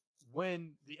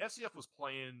when the SCF was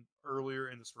playing earlier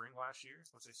in the spring last year,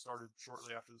 but they started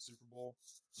shortly after the Super Bowl,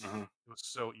 Mhm. it was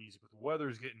so easy. But the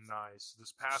weather's getting nice.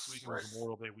 This past weekend was Right.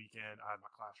 Memorial Day weekend. I had my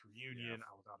class reunion.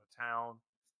 I was out of town.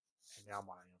 And now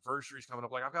my anniversary's coming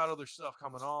up. Like, I've got other stuff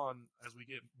coming on as we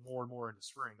get more and more into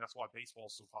spring. That's why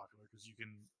baseball's so popular, because you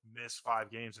can miss 5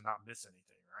 games and not miss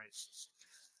anything, right?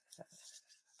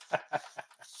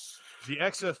 The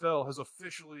XFL has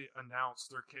officially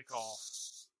announced their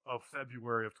kickoff of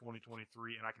February of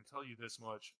 2023, and I can tell you this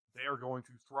much: they are going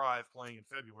to thrive playing in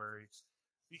February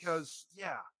because,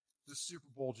 yeah, the Super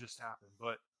Bowl just happened,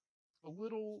 but a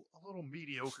little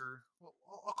mediocre. Well,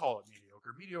 I'll call it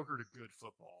mediocre to good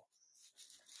football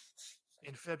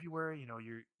in February.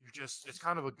 You're just it's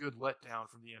kind of a good letdown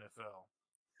from the NFL.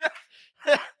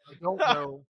 I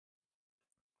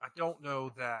don't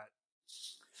know that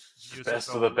the best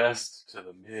of the best to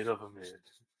the mid of the mid.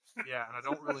 Yeah, and I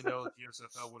don't really know that the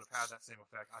USFL would have had that same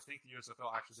effect. I think the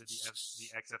USFL actually did the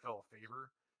XFL a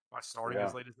favor by starting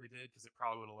as late as they did, because it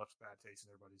probably would have left a bad taste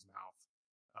in everybody's mouth.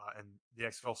 And the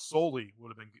XFL solely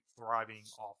would have been thriving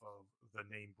off of the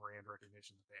name brand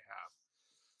recognition that they have.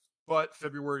 But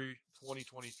February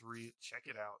 2023, check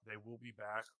it out. They will be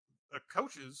back.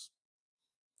 Coaches,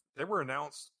 they were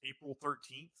announced April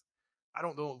 13th. I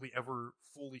don't know if we ever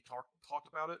fully talked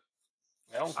about it.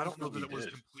 I don't know that it was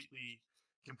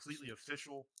completely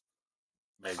official.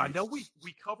 Maybe. I know we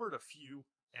covered a few,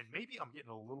 and maybe I'm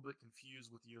getting a little bit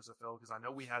confused with the USFL, because I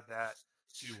know we had that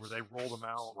too, where they rolled them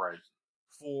out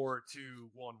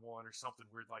 4-2-1-1 or something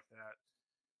weird like that.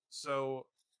 So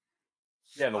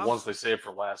yeah, and the ones they saved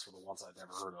for last were the ones I'd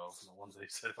never heard of, and the ones they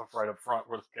set up right up front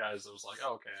were the guys that was like,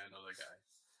 oh, okay, I know that guy.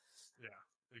 Yeah,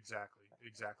 exactly.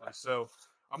 So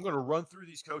I'm going to run through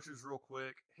these coaches real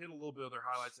quick, hit a little bit of their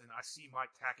highlights, and I see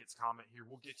Mike Tackett's comment here.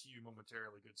 We'll get to you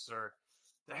momentarily, good sir.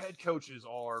 The head coaches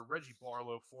are Reggie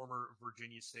Barlow, former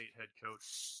Virginia State head coach,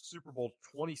 Super Bowl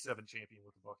 27 champion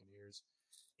with the Buccaneers.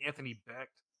 Anthony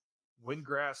Becht,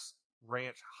 Windgrass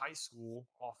Ranch High School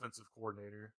offensive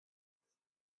coordinator.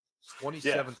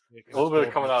 27th pick. A little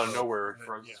bit coming out of nowhere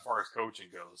as far as coaching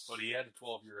goes, but he had a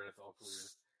 12-year NFL career,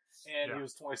 and he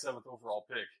was 27th overall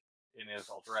pick in the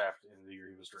NFL draft in the year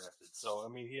he was drafted. So, I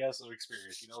mean, he has some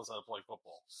experience. He knows how to play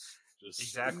football. Just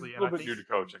exactly. A little bit new to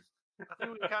coaching. I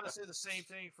think we can kind of say the same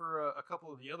thing for a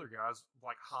couple of the other guys,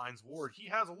 like Hines Ward. He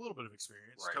has a little bit of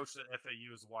experience. Right. Coached at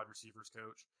FAU as the wide receivers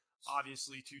coach.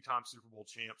 Obviously, 2-time Super Bowl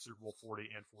champ, Super Bowl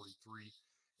 40 and 43.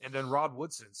 And then Rod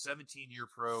Woodson, 17-year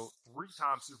pro,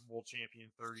 3-time Super Bowl champion,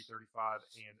 30, 35,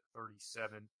 and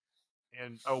 37.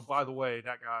 And, oh, by the way,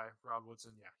 that guy, Rod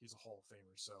Woodson, he's a Hall of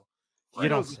Famer. So he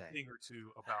knows a thing or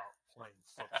two about playing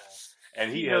football.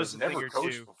 And he has never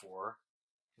coached before.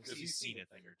 Because he's seen a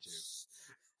thing or two.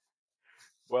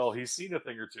 Well, he's seen a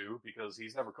thing or two because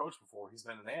he's never coached before. He's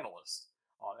been an analyst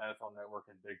on NFL Network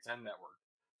and Big Ten Network.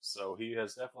 So he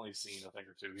has definitely seen a thing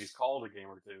or two. He's called a game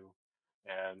or two,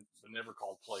 but never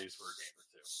called plays for a game or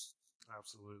two.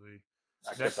 Absolutely.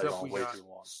 I kept that going way too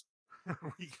long.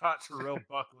 We got Terrell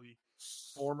Buckley,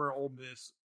 former Ole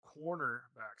Miss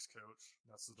cornerbacks coach.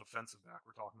 That's the defensive back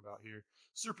we're talking about here.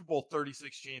 Super Bowl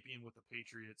 36 champion with the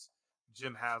Patriots.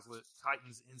 Jim Haslett,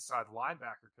 Titans inside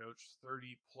linebacker coach,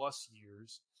 30-plus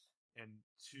years, and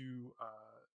two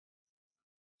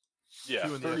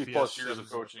 30-plus years of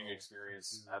coaching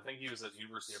experience. I think he was at the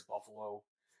University of Buffalo,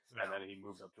 and then he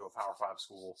moved up to a Power 5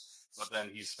 school. But then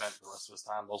he spent the rest of his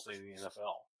time mostly in the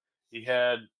NFL. He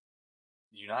had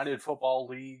the United Football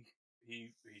League.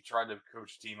 He tried to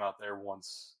coach a team out there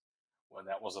once when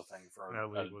that was a thing for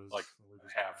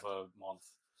half a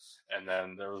month. And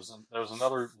then there was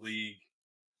another league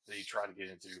that he tried to get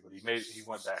into, but he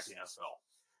went back to the NFL.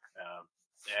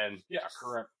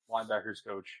 Current linebackers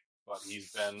coach, but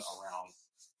he's been around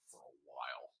for a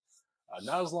while.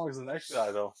 Not as long as the next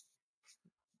guy though.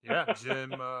 Yeah,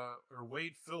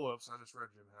 Wade Phillips. I just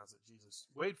read Jim Haslett. Jesus,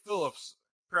 Wade Phillips.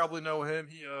 Probably know him.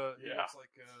 He looks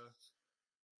like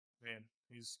man.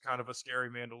 He's kind of a scary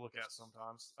man to look at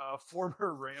sometimes.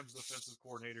 Former Rams defensive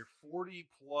coordinator,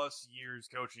 40-plus years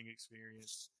coaching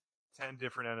experience, 10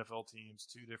 different NFL teams,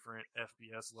 2 different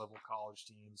FBS level college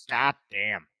teams. God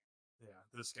damn. Yeah,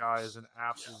 this guy is an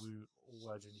absolute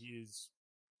legend. He's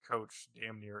coached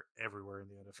damn near everywhere in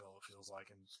the NFL, it feels like,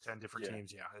 and 10 different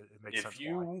teams. Yeah, it makes sense. If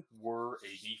you were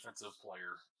a defensive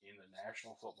player in the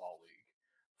National Football League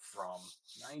from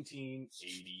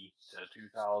 1980 to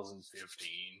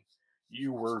 2015,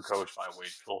 you were coached by Wade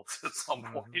Phillips at some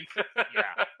point.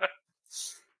 Yeah.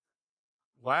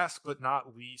 Last but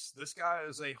not least, this guy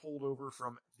is a holdover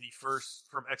from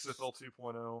XFL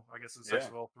 2.0. I guess it's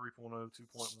XFL 3.0,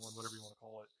 2.1, whatever you want to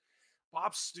call it.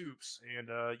 Bob Stoops, and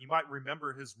you might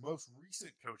remember his most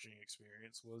recent coaching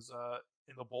experience was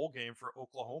in the bowl game for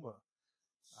Oklahoma.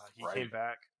 He came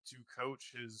back to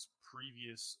coach his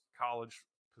previous college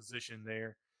position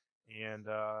there, and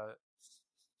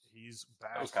he's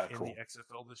back in the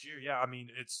XFL this year. Yeah, I mean,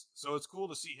 it's cool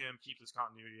to see him keep this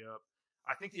continuity up.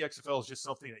 I think the XFL is just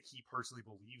something that he personally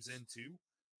believes in too.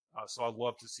 So I'd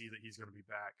love to see that he's going to be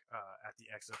back at the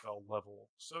XFL level,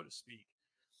 so to speak.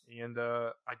 And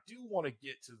I do want to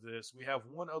get to this. We have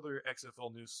one other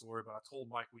XFL news story, but I told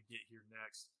Mike we'd get here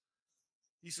next.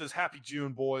 He says, "Happy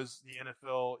June, boys. The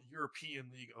NFL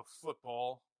European League of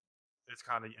Football, it's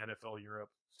kind of NFL Europe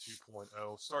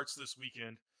 2.0, starts this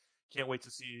weekend. Can't wait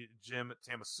to see Jim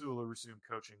Tamasula resume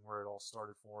coaching where it all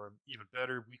started for him. Even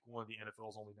better, week 1 of the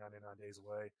NFL is only 99 days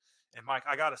away." And Mike,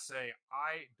 I got to say,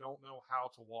 I don't know how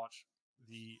to watch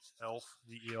the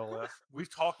ELF. We've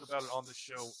talked about it on this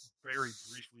show very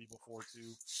briefly before,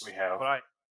 too. We have. But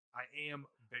I am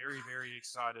very, very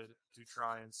excited to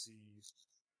try and see.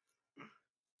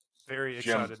 Very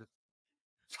excited.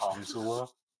 Tamasula.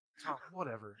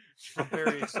 Whatever. I'm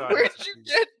very excited. Where'd you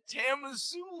get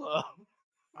Tamasula?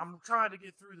 I'm trying to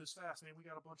get through this fast, man. We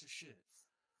got a bunch of shit.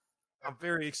 I'm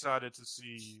very excited to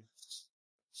see.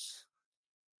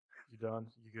 You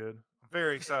done? You good? I'm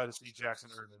very excited to see Jackson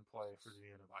Erdman play for the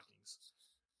Indiana Vikings.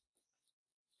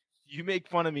 You make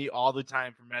fun of me all the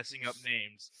time for messing up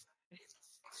names.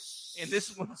 And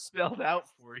this one's spelled out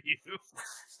for you.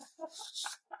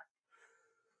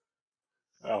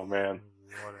 Oh, man.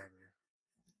 Whatever.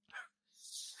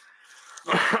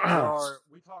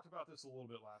 We talked about this a little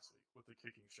bit last week with the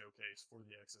kicking showcase for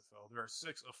the XFL. There are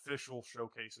 6 official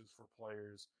showcases for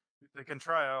players they can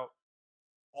try out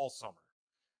all summer.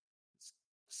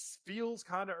 It feels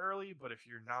kind of early, but if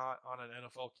you're not on an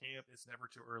NFL camp, it's never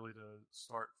too early to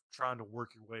start trying to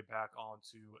work your way back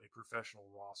onto a professional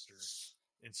roster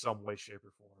in some way, shape,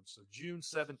 or form. So June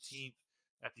 17th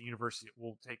at the University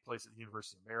will take place at the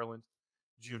University of Maryland.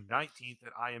 June 19th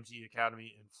at IMG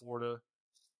Academy in Florida.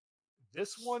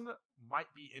 This one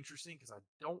might be interesting because I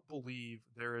don't believe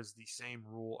there is the same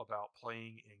rule about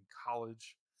playing in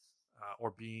college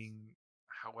or being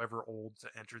however old to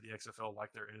enter the XFL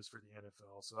like there is for the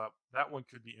NFL. So that one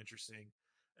could be interesting,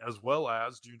 as well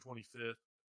as June 25th,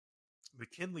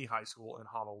 McKinley High School in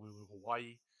Honolulu,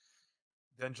 Hawaii.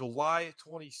 Then July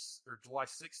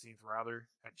 16th rather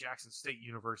at Jackson State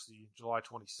University, July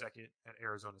 22nd at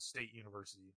Arizona State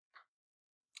University.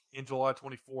 In July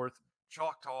 24th,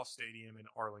 Choctaw Stadium in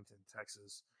Arlington,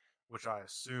 Texas, which I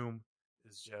assume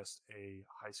is just a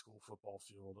high school football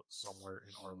field somewhere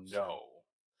in Arlington. No.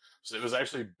 So it was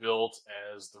actually built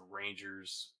as the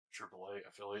Rangers AAA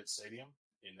affiliate stadium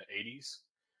in the 80s.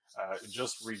 It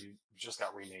just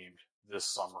got renamed this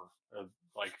summer,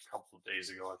 like a couple of days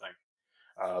ago, I think.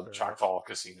 The Choctaw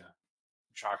Casino.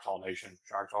 Choctaw Nation.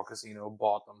 Choctaw Casino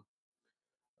bought them.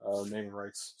 Naming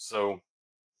rights. So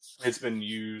it's been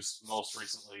used most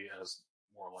recently as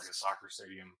more like a soccer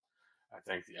stadium. I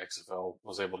think the XFL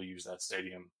was able to use that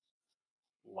stadium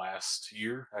last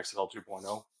year. XFL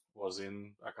 2.0 was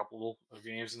in a couple of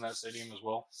games in that stadium as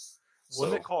well.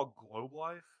 Wasn't it called Globe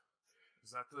Life?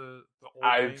 Is that the old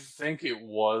I name? think it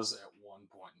was at one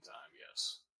point in time,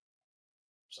 yes.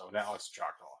 So now it's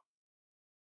Choctaw.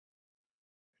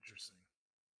 Interesting.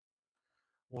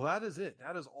 Well, that is it.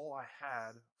 That is all I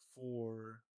had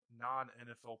for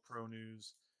non-NFL pro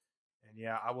news. And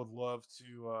yeah, I would love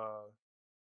to.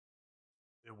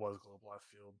 It was Globe Life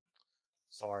Field.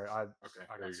 Sorry, I got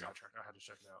sidetracked. I had to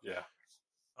check it out. Yeah.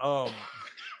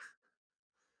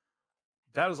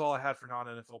 That is all I had for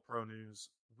non-NFL pro news.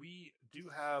 We do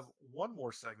have one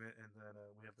more segment, and then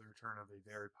we have the return of a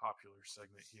very popular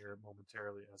segment here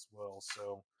momentarily as well.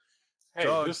 So, hey,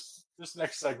 Doug, this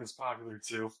next segment's popular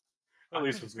too, at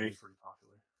least with me. Pretty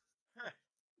popular.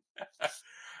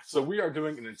 So we are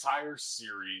doing an entire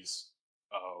series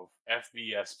of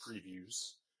FBS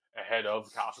previews ahead of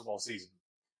the college football season.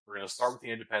 We're going to start with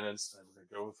the independents, and we're going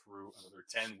to go through another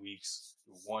 10 weeks,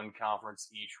 one conference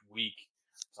each week,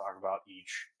 talk about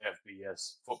each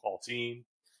FBS football team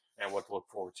and what to look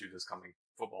forward to this coming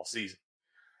football season.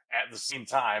 At the same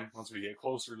time, once we get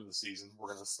closer to the season,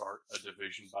 we're going to start a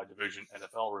division-by-division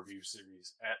NFL review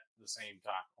series at the same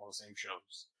time, on the same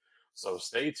shows. So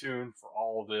stay tuned for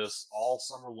all of this all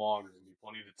summer long. There's going to be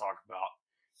plenty to talk about.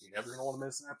 You're never going to want to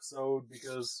miss an episode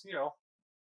because,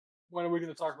 when are we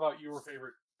going to talk about your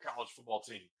favorite college football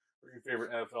team or your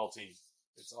favorite NFL team?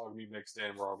 It's all going to be mixed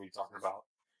in. We're all going to be talking about,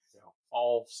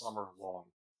 all summer long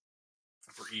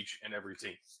for each and every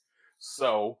team.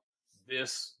 So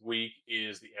this week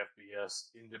is the FBS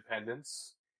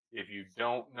Independents. If you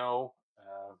don't know,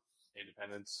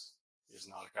 Independents is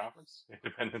not a conference.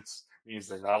 Independence means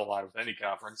they're not aligned with any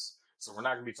conference. So we're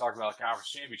not going to be talking about conference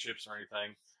championships or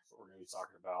anything, but we're going to be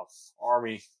talking about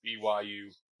Army,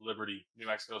 BYU, Liberty, New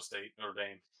Mexico State, Notre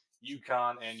Dame,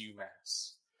 UConn, and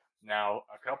UMass. Now,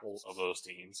 a couple of those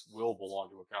teams will belong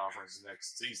to a conference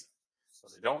next season,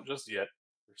 but they don't just yet.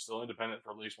 They're still independent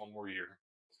for at least one more year.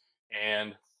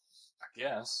 And I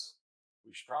guess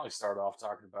we should probably start off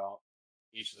talking about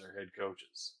each of their head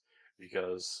coaches,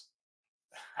 because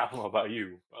I don't know about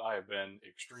you, but I have been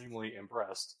extremely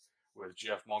impressed with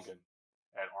Jeff Monken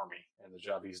at Army and the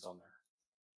job he's done there.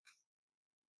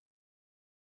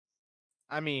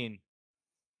 I mean,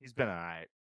 he's been all right.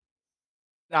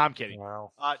 No, I'm kidding.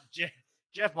 Wow.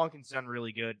 Jeff Monken's done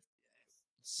really good.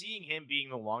 Seeing him being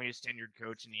the longest tenured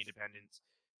coach in the Independents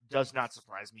does not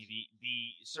surprise me.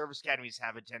 The service academies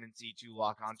have a tendency to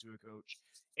lock onto a coach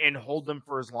and hold them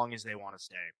for as long as they want to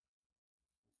stay.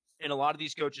 And a lot of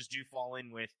these coaches do fall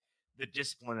in with the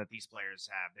discipline that these players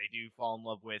have. They do fall in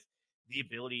love with the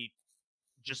ability,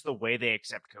 just the way they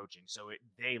accept coaching. So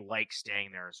they like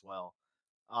staying there as well.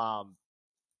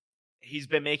 He's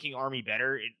been making Army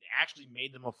better. It actually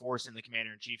made them a force in the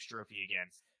Commander-in-Chief's trophy again.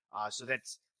 So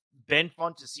that's been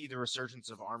fun to see the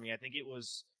resurgence of Army. I think it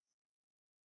was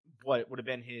what would have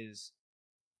been his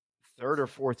third or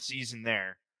fourth season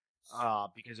there,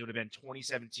 because it would have been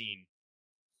 2017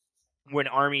 when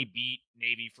Army beat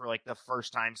Navy for like the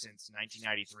first time since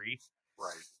 1993.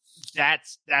 Right.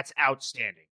 That's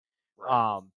outstanding.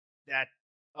 Right. That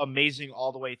amazing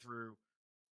all the way through.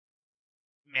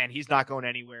 Man, he's not going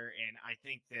anywhere, and I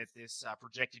think that this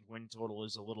projected win total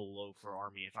is a little low for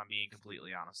Army, if I'm being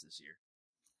completely honest this year.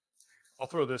 I'll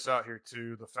throw this out here,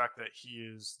 too. The fact that he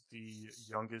is the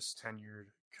youngest tenured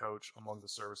coach among the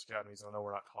service academies. I know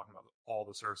we're not talking about all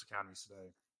the service academies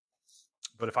today.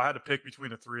 But if I had to pick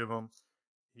between the three of them,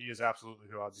 he is absolutely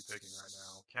who I'd be picking right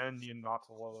now. Ken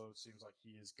Niumatalolo seems like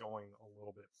he is going a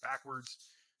little bit backwards,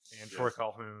 and Troy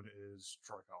Calhoun is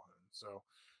Troy Calhoun. So,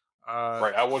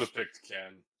 right, I would have picked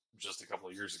Ken just a couple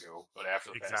of years ago, but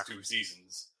after the past Exactly. 2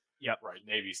 seasons, Yep. right,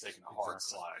 Navy's taken a hard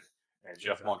Exactly. slide, and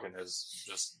Jeff Monken has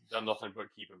just done nothing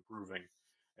but keep improving.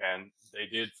 And they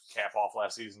did cap off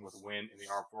last season with a win in the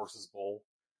Armed Forces Bowl,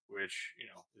 which, you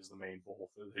know, is the main bowl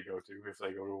that they go to if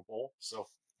they go to a bowl. So,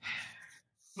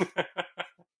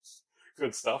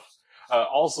 good stuff.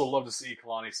 Also, love to see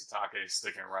Kalani Sitake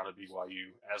sticking around at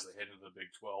BYU as they head into the Big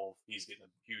 12. He's getting a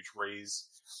huge raise.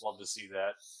 Love to see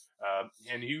that.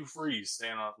 And Hugh Freeze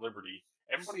staying on at Liberty.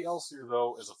 Everybody else here,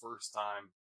 though, is a first-time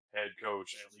head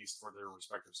coach, at least for their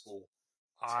respective school.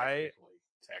 Technically,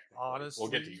 honestly,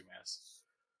 we'll get to UMass.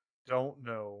 Don't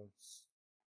know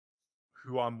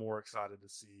who I'm more excited to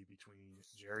see between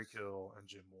Jerry Kill and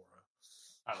Jim Mora.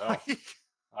 I know.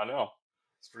 I know.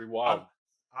 It's pretty wild.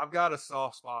 I've got a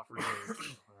soft spot for Jerry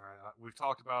Kill. All right, we've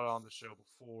talked about it on the show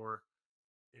before.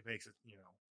 It makes it,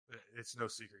 it's no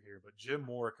secret here. But Jim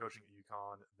Mora coaching at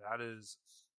UConn, that is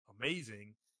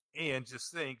amazing. And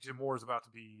just think, Jim Mora is about to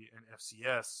be an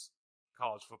FCS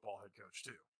college football head coach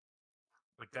too.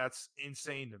 Like, that's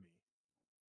insane to me.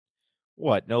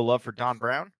 What? No love for Don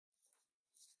Brown?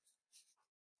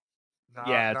 Not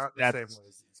that's the same way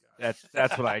as these guys.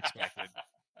 That's what I expected.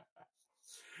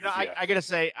 No, Yeah. I gotta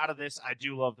say, out of this, I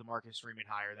do love the Marcus Freeman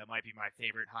hire. That might be my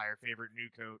favorite hire, favorite new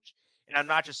coach. And I'm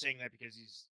not just saying that because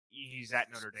he's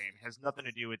at Notre Dame. It has nothing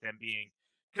to do with them being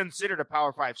considered a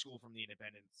Power 5 school from the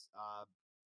Independents.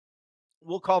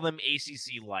 We'll call them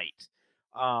ACC light.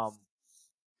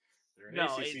 They're an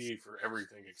ACC for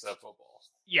everything except football.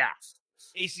 Yeah,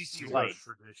 ACC light.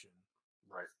 Tradition.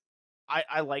 Right.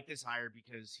 I like this hire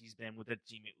because he's been with a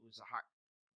team. It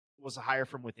was a hire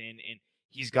from within, and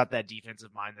he's got that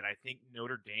defensive mind that I think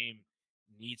Notre Dame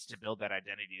needs to build that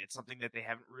identity. It's something that they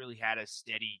haven't really had a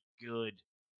steady, good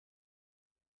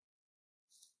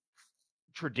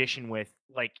tradition with,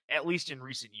 like, at least in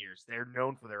recent years. They're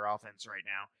known for their offense right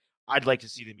now. I'd like to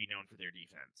see them be known for their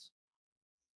defense.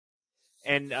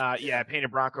 And, Payne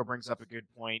Bronco brings up a good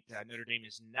point. Notre Dame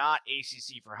is not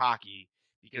ACC for hockey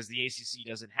because the ACC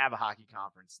doesn't have a hockey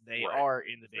conference. They are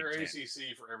in the Big They're Ten.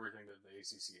 ACC for everything that the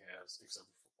ACC has except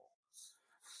for football.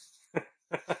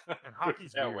 And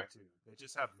hockey's weird, too. They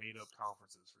just have made-up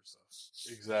conferences for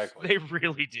stuff. Exactly. They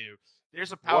really do.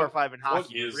 There's a Power 5 in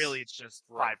hockey, but really it's just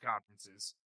 5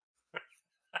 conferences.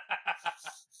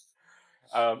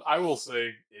 I will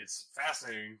say it's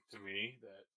fascinating to me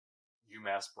that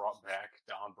UMass brought back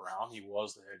Don Brown. He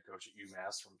was the head coach at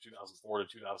UMass from 2004 to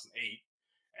 2008,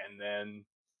 and then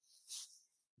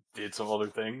did some other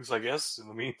things, I guess, in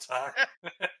the meantime.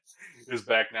 Is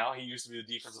back now. He used to be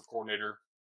the defensive coordinator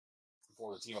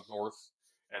for the team up north,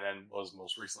 and then was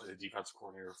most recently the defensive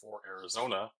coordinator for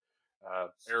Arizona.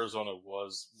 Arizona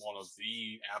was one of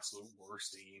the absolute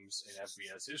worst teams in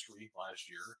FBS history last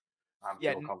year. I'm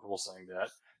feel comfortable saying that.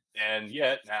 And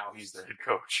yet, now he's the head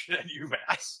coach at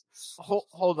UMass.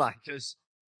 Hold on, because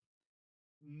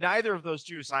neither of those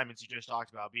two assignments you just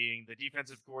talked about, being the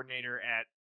defensive coordinator at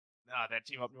that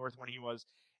team up north when he was,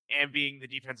 and being the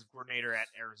defensive coordinator at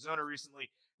Arizona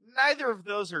recently, neither of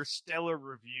those are stellar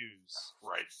reviews.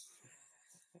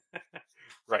 Right.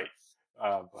 Right.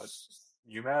 But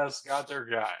UMass got their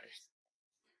guy.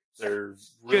 They're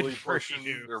really for pushing.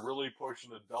 you. They're really pushing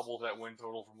to double that win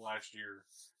total from last year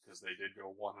because they did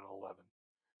go 1-11.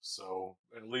 So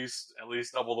at least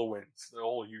double the wins. The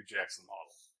whole Hugh Jackson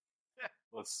model.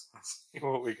 Let's see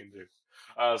what we can do.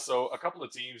 So a couple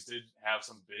of teams did have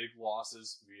some big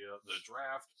losses via the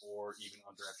draft or even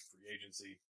undrafted free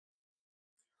agency.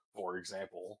 For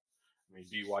example,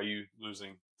 BYU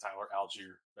losing Tyler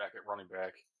Algier back at running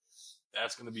back.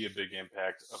 That's going to be a big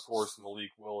impact. Of course,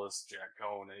 Malik Willis, Jack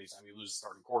Cohn, anytime you lose a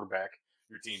starting quarterback,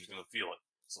 your team's going to feel it.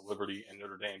 So Liberty and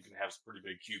Notre Dame can have some pretty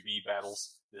big QB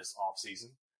battles this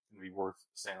offseason. Going to be worth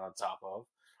staying on top of.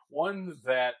 One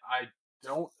that I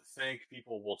don't think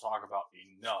people will talk about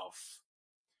enough.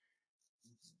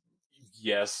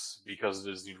 Yes, because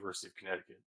it is the University of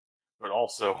Connecticut, but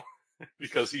also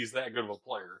because he's that good of a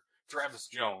player. Travis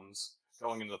Jones,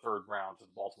 going in the third round to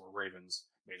the Baltimore Ravens,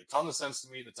 made a ton of sense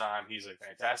to me at the time. He's a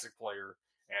fantastic player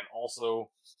and also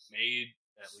made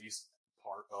at least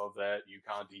part of that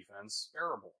UConn defense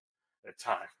bearable at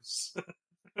times.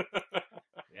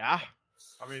 Yeah.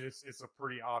 I mean, it's a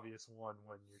pretty obvious one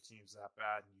when your team's that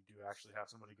bad and you do actually have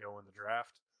somebody go in the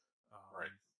draft. Right.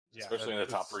 Yeah, Especially in the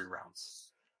top 3 rounds.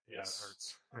 Yeah, Yes. it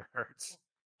hurts. It hurts.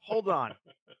 Hold on.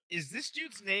 Is this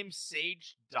dude's name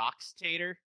Sage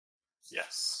Doxtator?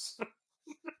 Yes.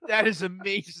 That is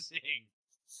amazing.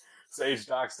 Sage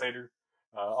Doxtator,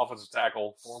 offensive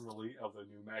tackle, formerly of the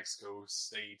New Mexico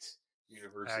State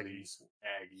University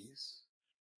Aggies,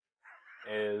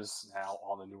 is now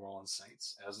on the New Orleans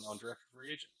Saints as an undrafted free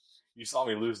agent. You saw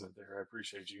me losing it there. I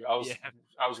appreciate you.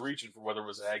 I was reaching for whether it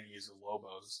was Aggies or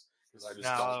Lobos because I just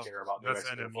don't care about New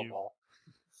Mexico NMU. football.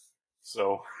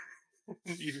 So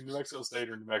either New Mexico State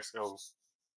or New Mexico,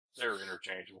 they're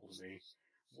interchangeable to me.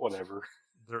 Whatever.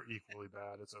 They're equally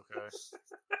bad. It's okay.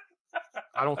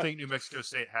 I don't think New Mexico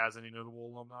State has any notable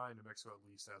alumni. New Mexico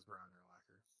at least has Brian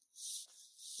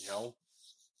Urlacher.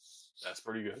 That's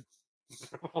pretty good.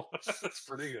 That's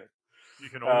pretty good. You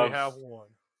can only have one.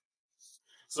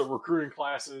 So recruiting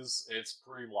classes, it's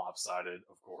pretty lopsided,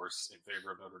 of course, in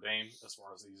favor of Notre Dame as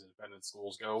far as these independent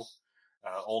schools go.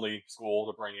 Only school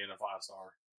to bring in a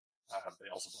 5-star. They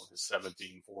also brought in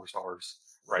 17 4-stars.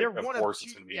 Right, of course,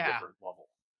 it's going to be a different level.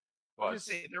 I was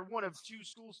going to say, they're one of 2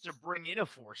 schools to bring in a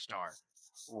 4-star.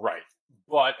 Right.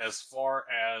 But as far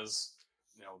as,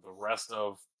 the rest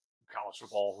of college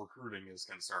football recruiting is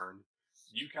concerned,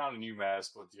 UConn and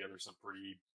UMass put together some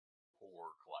pretty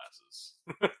poor classes.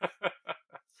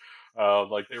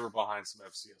 Like they were behind some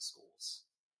FCS schools.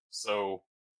 So,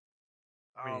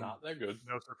 not that good.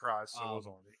 No surprise, so was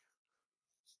Army.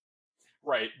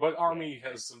 Right, but Army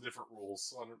has some different rules,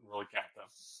 so I don't really count them.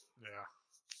 Yeah.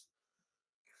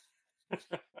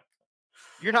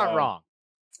 You're not wrong.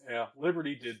 Yeah,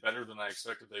 Liberty did better than I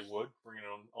expected they would, bringing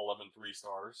in 11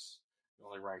 3-stars. The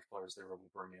only ranked players they were able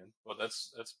to bring in. But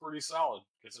that's pretty solid,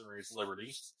 considering it's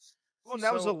Liberty. Well, and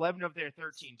that was 11 of their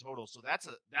 13 total, so that's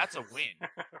a win.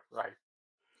 Right.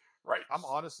 I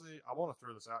want to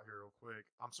throw this out here real quick.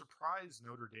 I'm surprised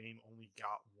Notre Dame only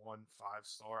got 1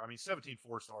 5-star. I mean, 17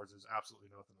 4-stars is absolutely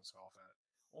nothing to scoff at.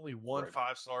 Only one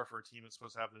 5-star for a team that's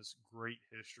supposed to have this great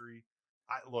history.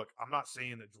 I'm not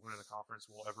saying that joining the conference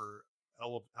will ever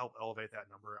help elevate that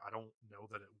number. I don't know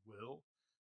that it will,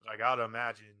 but I got to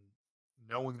imagine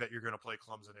knowing that you're going to play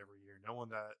Clemson every year, knowing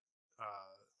that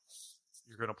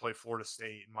you're going to play Florida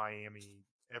State, Miami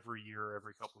every year,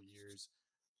 every couple of years.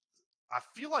 I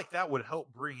feel like that would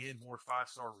help bring in more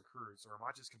 5-star recruits, or am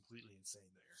I just completely insane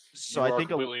there? So I think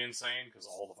completely insane because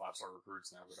all the 5-star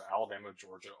recruits now go to Alabama,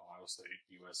 Georgia, Ohio State,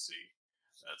 USC.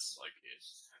 That's like it.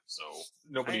 So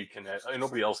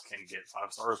nobody else can get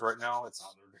 5 stars right now. It's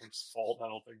not Notre Dame's fault. I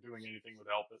don't think doing anything would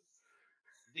help it.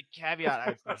 The caveat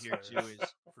I put here too is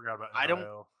forgot about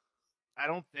NIL. I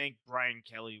don't think Brian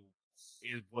Kelly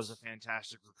was a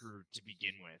fantastic recruit to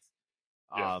begin with.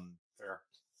 Yeah, fair.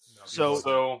 No,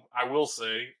 so I will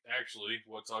say, actually,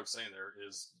 what Doug's saying there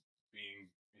is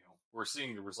we're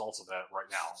seeing the results of that right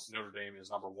now. Notre Dame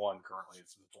is number 1 currently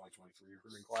through the 2023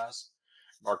 recruiting class.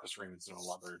 Marcus Freeman's doing a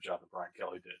lot better job than Brian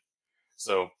Kelly did.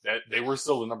 So they were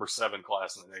still the number 7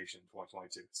 class in the nation in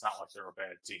 2022. It's not like they're a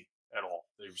bad team at all.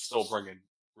 They were still bringing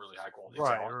really high quality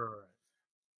talent. Right.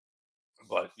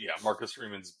 But yeah, Marcus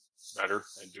Freeman's better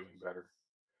and doing better.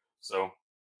 So,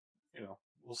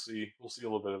 we'll see a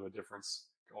little bit of a difference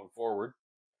going forward.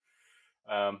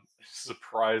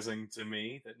 Surprising to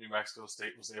me that New Mexico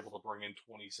State was able to bring in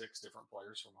 26 different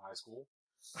players from high school.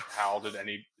 How did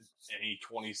any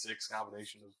 26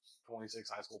 combination of 26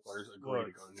 high school players agree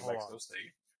to go to New Mexico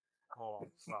State? Hold on,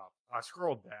 stop. I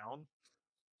scrolled down.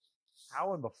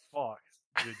 How in the fuck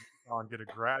did UConn get a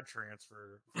grad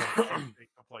transfer from Penn State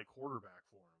to play quarterback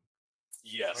for him?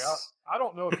 Yes. Like, I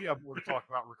don't know if you have more to talk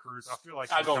about recruits. I feel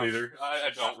like I don't either. I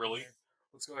don't really.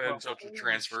 Let's go ahead and jump to holy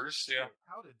transfers. shit, Yeah.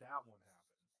 How did that one happen?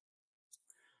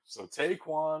 So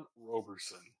Taquan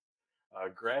Roberson,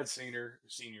 grad senior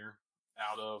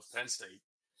out of Penn State,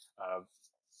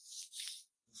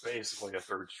 basically a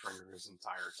third stringer his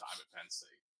entire time at Penn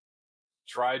State.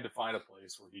 Tried to find a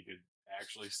place where he could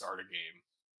actually start a game.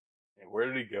 And where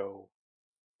did he go?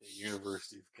 The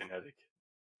University of Connecticut.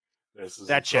 This is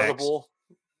That incredible.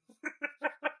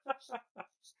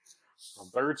 From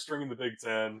third string in the Big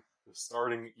Ten to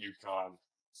starting at UConn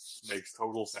makes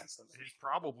total sense to me. He's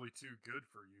probably too good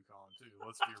for UConn too.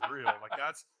 Let's be real. Like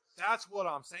that's what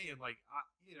I'm saying. Like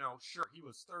sure he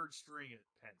was third string at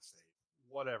Penn State,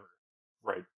 whatever.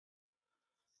 Right.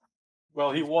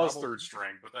 Well, he was third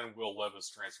string, but then Will Levis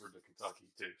transferred to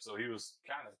Kentucky too, so he was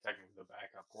kind of technically the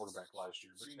backup quarterback last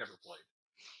year, but he never played.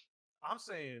 I'm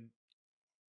saying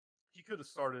he could have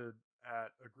started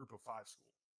at a Group of 5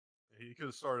 school. He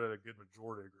could have started at a good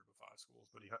majority of Group of 5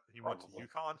 schools, but he went to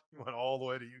UConn. He went all the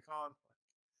way to UConn.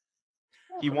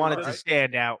 He wanted to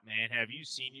stand out, man. Have you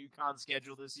seen UConn's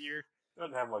schedule this year?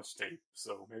 Doesn't have much tape,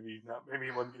 so maybe not. Maybe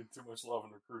he wasn't getting too much love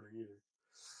in recruiting either.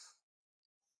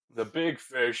 The big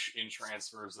fish in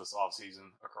transfers this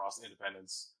offseason across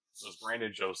Independence was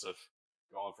Brandon Joseph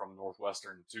going from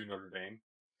Northwestern to Notre Dame.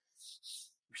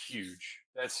 Huge.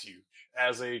 That's huge.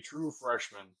 As a true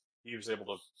freshman, he was able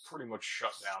to pretty much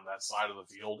shut down that side of the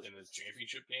field in the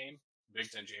championship game, Big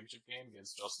Ten championship game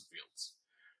against Justin Fields.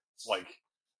 Like,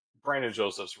 Brandon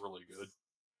Joseph's really good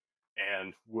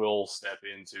and will step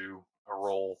into a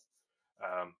role,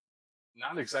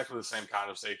 not exactly the same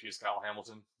kind of safety as Kyle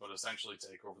Hamilton, but essentially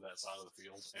take over that side of the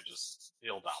field and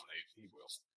he'll dominate. He will.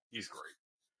 He's great.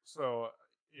 So,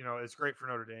 it's great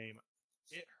for Notre Dame.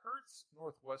 It hurts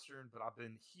Northwestern, but I've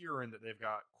been hearing that they've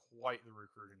got quite the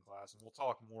recruiting class, and we'll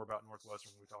talk more about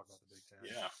Northwestern when we talk about the Big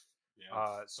Ten. Yeah.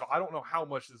 So I don't know how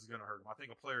much this is going to hurt him. I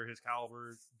think a player his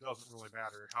caliber doesn't really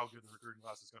matter. How good the recruiting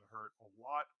class is going to hurt a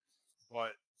lot,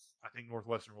 but I think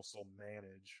Northwestern will still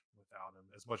manage without him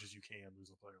as much as you can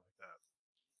lose a player like that.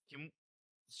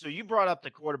 So you brought up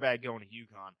the quarterback going to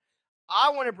UConn. I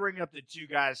want to bring up the two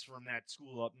guys from that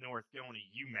school up north going to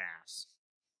UMass.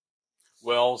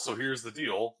 Well, so here's the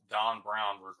deal. Don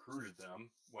Brown recruited them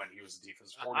when he was a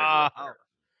defensive coordinator up there.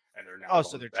 And they're now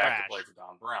so they're back trash. to play for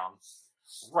Don Brown.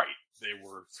 Right. They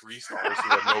were 3 stars who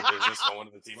had no business going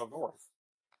to the team up north.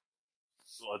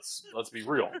 So let's be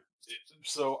real.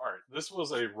 So, all right, this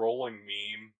was a rolling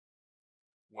meme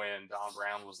when Don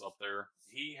Brown was up there.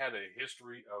 He had a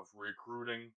history of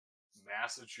recruiting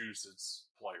Massachusetts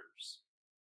players.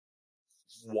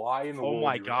 Why in the world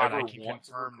my do you God, ever I can want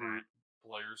to confirm recruit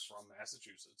players from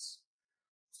Massachusetts?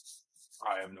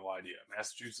 I have no idea.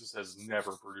 Massachusetts has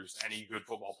never produced any good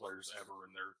football players ever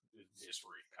in their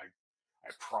history. I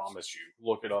promise you.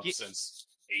 Look it up since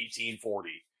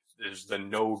 1840. There's been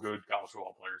no good college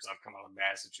football players that have come out of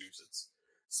Massachusetts.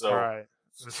 So, all right.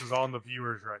 This is on the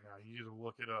viewers right now. You need to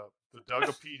look it up. The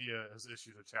Dugopedia has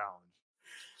issued a challenge.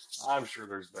 I'm sure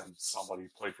there's been somebody who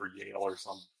played for Yale or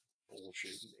some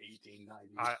bullshit in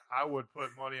 1890. I would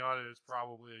put money on it. It's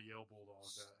probably a Yale Bulldog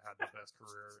that had the best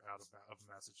career out of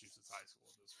Massachusetts high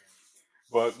school at this point.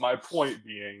 But my point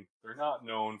being, they're not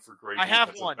known for great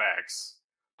defensive backs.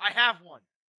 I have one.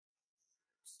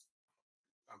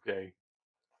 Okay.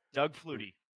 Doug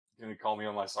Flutie. Gonna call me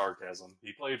on my sarcasm.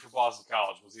 He played for Boston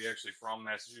College. Was he actually from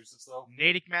Massachusetts though?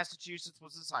 Natick, Massachusetts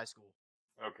was his high school.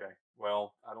 Okay.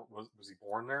 Well, I don't. Was he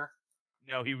born there?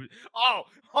 No, he was. Oh,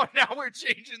 now we're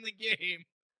changing the game.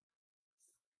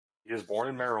 He was born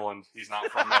in Maryland. He's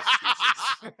not from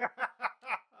Massachusetts.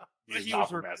 He's not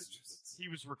from Massachusetts. He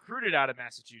was recruited out of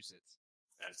Massachusetts.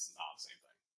 That's not the same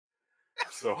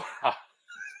thing. So,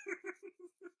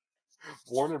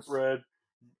 born and bred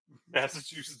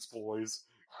Massachusetts boys.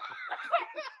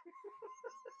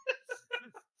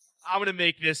 I'm going to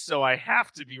make this so I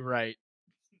have to be right.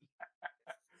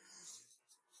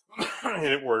 And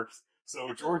it works.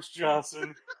 So George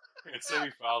Johnson and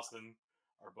Sammy Faustin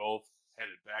are both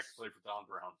headed back to play for Don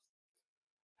Brown.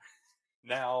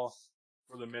 Now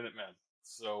for the Minutemen.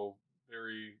 So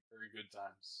very, very good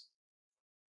times.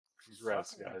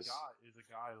 Congrats, guys. Is a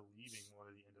guy leaving one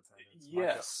of the independents?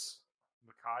 Yes.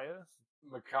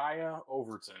 Micaiah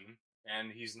Overton,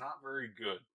 and he's not very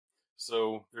good.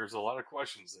 So there's a lot of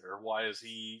questions there. Why is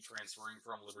he transferring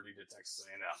from Liberty to Texas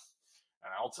A&M?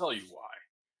 And I'll tell you why.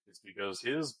 It's because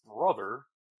his brother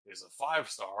is a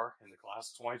 5-star in the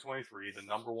class of 2023, the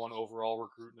number 1 overall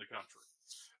recruit in the country.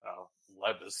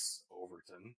 Lebus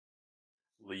Overton.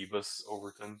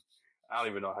 I don't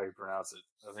even know how you pronounce it.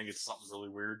 I think it's something really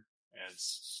weird, and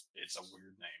it's a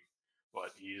weird name.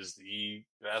 But he is the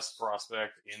best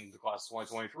prospect in the class of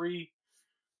 2023,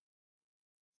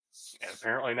 and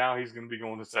apparently now he's going to be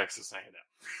going to Texas A&M.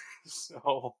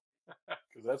 So,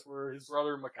 because that's where his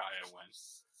brother Micaiah went,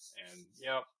 and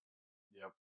yep,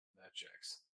 that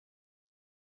checks.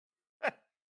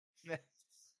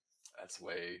 That's the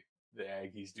way the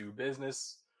Aggies do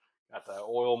business. Got that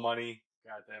oil money,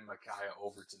 got that Micaiah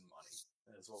Overton money.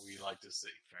 That's what we like to see.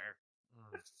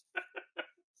 Fair.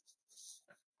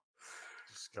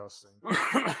 Disgusting.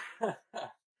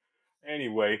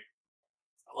 Anyway,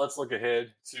 let's look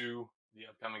ahead to the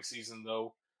upcoming season,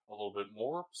 though, a little bit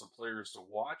more. Some players to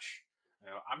watch.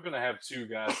 Now, I'm going to have 2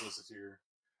 guys listed here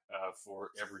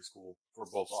for every school, for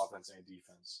both offense and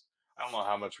defense. I don't know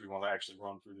how much we want to actually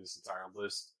run through this entire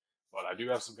list, but I do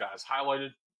have some guys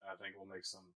highlighted. I think we'll make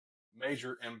some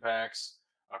major impacts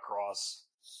across,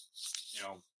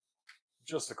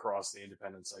 just across the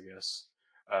independents, I guess.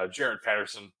 Jared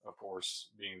Patterson, of course,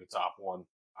 being the top one.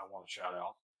 I want to shout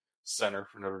out. Center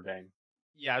for Notre Dame.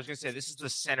 Yeah, I was going to say, this is the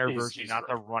center version, not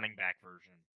the running back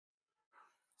version.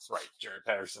 Right. Jared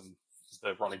Patterson,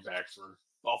 the running back for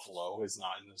Buffalo, is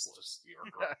not in this list. You're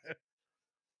correct.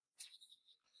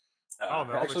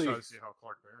 I'm excited to see how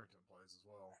Clark Barrington plays as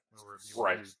well. Over at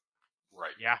BYU.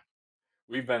 Right. Yeah.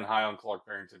 We've been high on Clark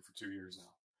Barrington for 2 years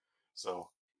now. So,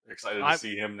 excited to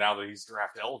see him now that he's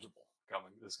draft eligible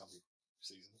this coming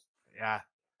season. Yeah.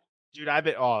 Dude,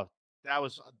 that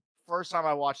was first time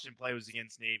I watched him play was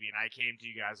against Navy, and I came to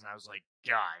you guys and I was like,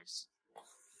 guys,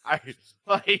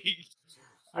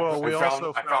 we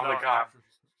also found out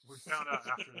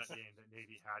after that game that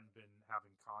Navy hadn't been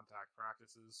having contact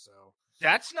practices, so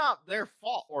that's not their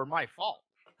fault or my fault.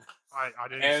 I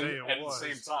didn't say it was. At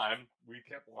the same time, we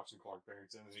kept watching Clark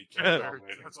Barrington, and he kept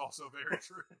dominating. That's also very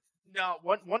true. No,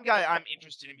 one guy I'm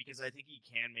interested in because I think he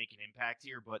can make an impact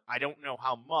here, but I don't know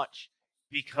how much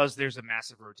because there's a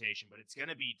massive rotation. But it's going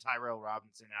to be Tyrell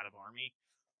Robinson out of Army.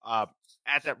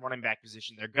 At that running back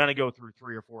position, they're going to go through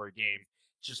 3 or 4 a game.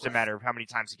 It's just a matter of how many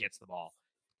times he gets the ball.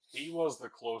 He was the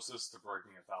closest to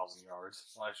breaking 1,000 yards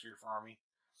last year for Army,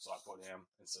 so I put him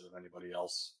instead of anybody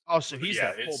else. Oh, so he's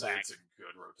that fullback. It's a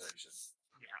good rotation.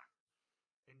 Yeah.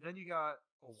 And then you got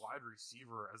a wide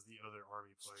receiver as the other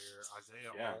Army player,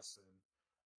 Isaiah Alston.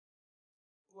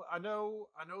 Well, I know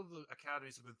the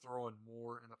academies have been throwing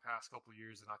more in the past couple of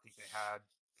years than I think they had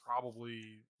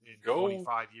probably in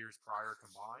 25 years prior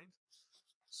combined.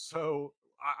 So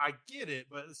I get it,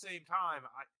 but at the same time,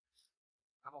 I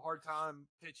have a hard time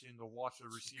pitching to watch a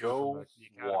receiver from the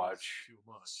academy too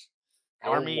much.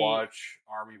 Watch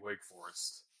Army Wake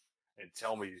Forest and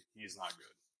tell me he's not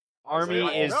good. Army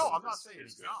is no, I'm not saying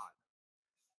he's good.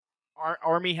 Not.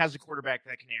 Army has a quarterback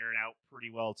that can air it out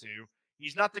pretty well too.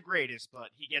 He's not the greatest, but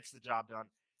he gets the job done.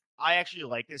 I actually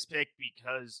like this pick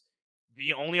because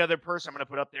the only other person I'm going to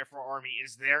put up there for Army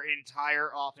is their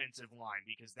entire offensive line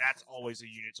because that's always a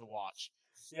unit to watch.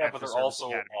 Yeah, but they're also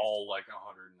all like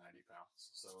 190 pounds,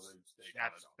 so they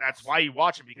that's why you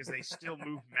watch them because they still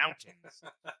move mountains.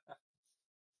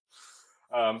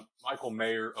 Michael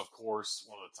Mayer, of course,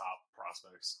 one of the top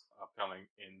prospects upcoming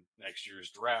in next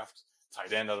year's draft,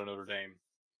 tight end out of Notre Dame,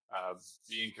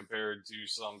 being compared to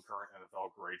some current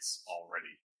NFL greats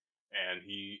already, and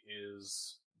he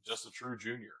is just a true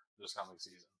junior this coming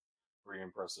season. Pretty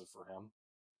impressive for him.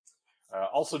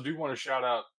 Also, do want to shout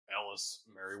out Ellis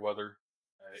Merriweather.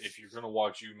 If you're going to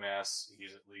watch UMass,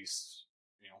 he's at least,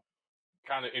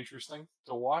 kind of interesting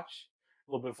to watch.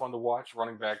 A little bit fun to watch,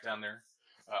 running back down there.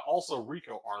 Also,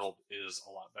 Rico Arnold is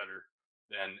a lot better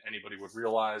than anybody would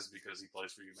realize because he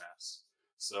plays for UMass.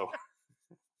 So,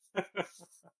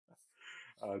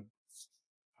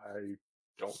 I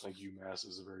don't think UMass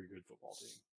is a very good football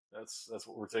team. That's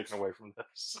what we're taking away from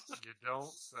this. You don't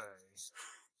say.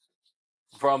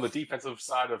 From the defensive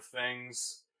side of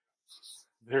things,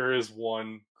 there is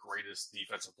one greatest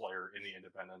defensive player in the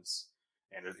independents,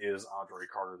 and it is Andre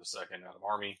Carter II out of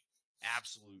Army.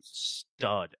 Absolute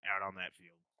stud out on that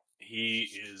field. He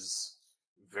is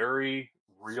very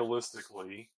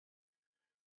realistically.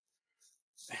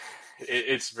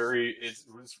 It's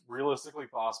realistically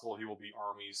possible he will be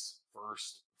Army's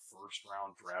first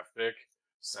round draft pick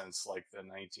since like the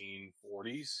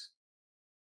 1940s,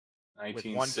 1960s. With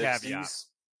one caveat.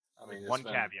 One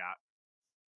caveat.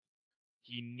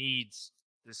 He needs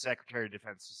the Secretary of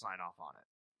Defense to sign off on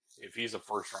it. If he's a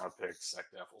first round pick,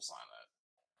 SecDef will sign that.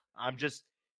 I'm just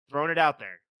throwing it out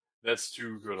there. That's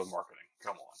too good of marketing.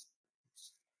 Come on.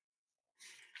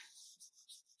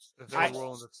 If they're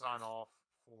willing to sign off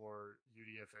for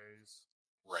UDFAs,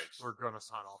 Right. We're going to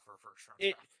sign off for a first-round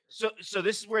It- draft. So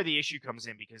this is where the issue comes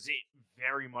in because it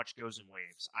very much goes in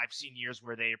waves. I've seen years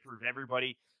where they approve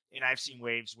everybody, and I've seen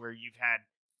waves where you've had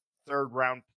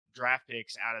third-round draft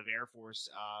picks out of Air Force.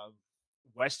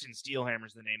 Weston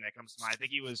Steelhammer's the name that comes to mind. I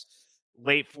think he was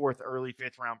late fourth, early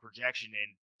fifth round projection,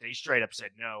 and they straight up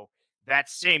said no. That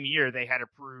same year, they had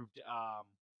approved.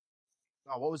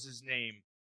 What was his name?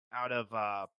 Out of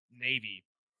Navy,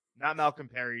 not Malcolm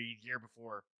Perry. Year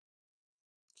before,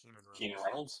 Keenan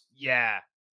Reynolds. yeah.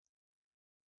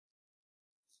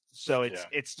 So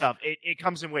it's tough. It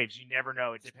comes in waves. You never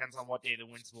know. It depends on what day the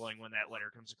wind's blowing when that letter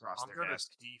comes across their going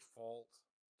desk. to default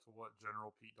to what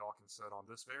General Pete Dawkins said on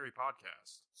this very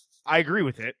podcast. I agree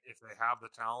with it. If they have the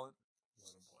talent,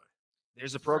 let them play.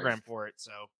 There's a program for it,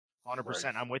 so 100%.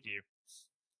 Right. I'm with you.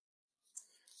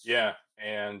 Yeah,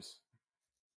 and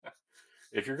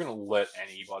if you're going to let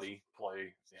anybody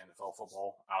play the NFL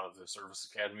football out of the service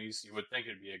academies, you would think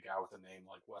it'd be a guy with a name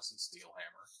like Weston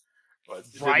Steelhammer. But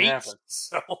it Right? didn't happen.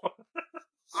 So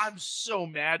I'm so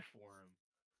mad for him.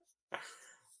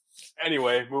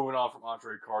 anyway, moving on from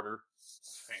Andre Carter,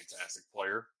 fantastic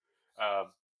player.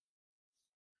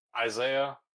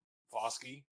 Isaiah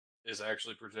Foskey is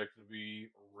actually projected to be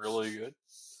really good.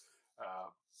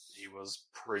 He was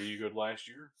pretty good last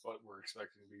year, but we're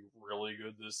expecting to be really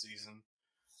good this season.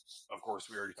 Of course,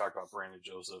 we already talked about Brandon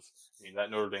Joseph. I mean, that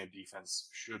Notre Dame defense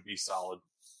should be solid.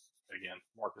 Again,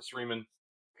 Marcus Freeman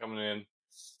coming in.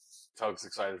 Tug's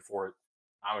excited for it.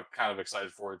 I'm kind of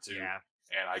excited for it too. Yeah.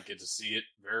 And I get to see it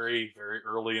very, very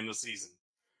early in the season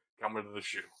coming to the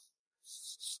shoe.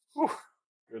 Whew,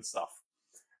 good stuff.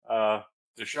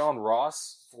 Deshaun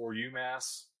Ross for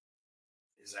UMass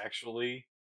is actually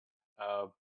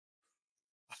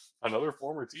another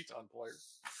former Teton player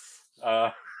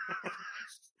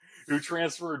who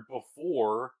transferred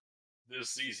before this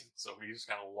season. So he's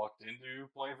kind of lucked into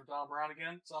playing for Tom Brown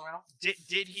again somehow.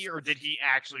 Did he or did he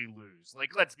actually lose?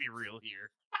 Like, let's be real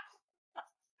here.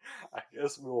 I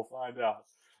guess we'll find out.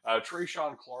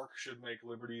 Trayshawn Clark should make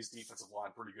Liberty's defensive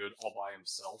line pretty good all by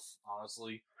himself,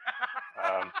 honestly.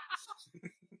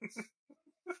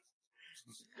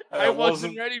 I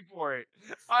wasn't ready for it.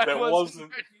 That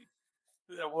wasn't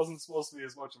supposed to be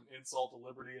as much of an insult to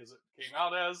Liberty as it came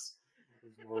out as. It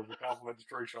was more of a compliment to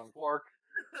Trayshawn Clark,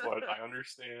 but I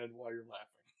understand why you're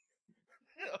laughing.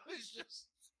 It was just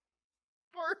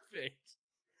perfect.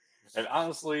 And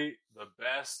honestly, the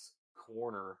best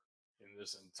corner in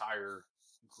this entire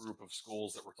group of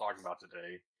schools that we're talking about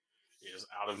today is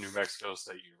out of New Mexico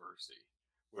State University,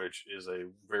 which is a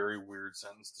very weird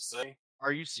sentence to say.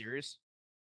 Are you serious?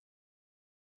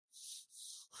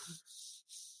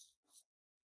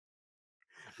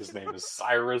 His name is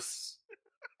Cyrus.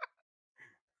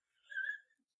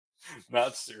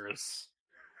 Not Cyrus.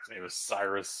 His name is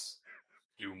Cyrus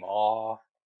Dumas.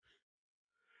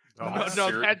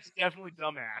 No, that's definitely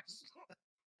dumbass.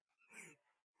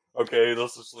 Okay,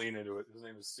 let's just lean into it. His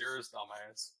name is Cyrus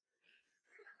Dumbass.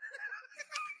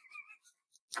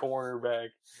 Cornerback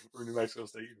for New Mexico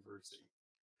State University.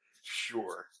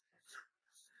 Sure.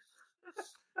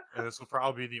 And this will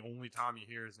probably be the only time you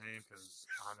hear his name because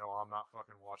I know I'm not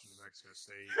fucking watching New Mexico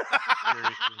State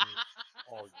seriously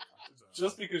all year. So.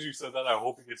 Just because you said that, I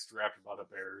hope he gets drafted by the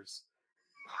Bears.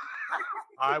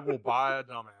 I will buy a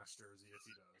dumbass jersey if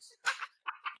he does.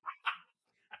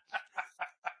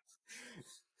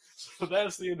 So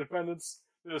that's the Independence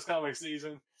this coming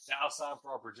season. Now it's time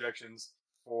for our projections.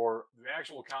 For the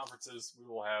actual conferences, we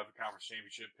will have a conference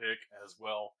championship pick as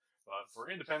well. But for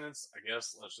Independence, I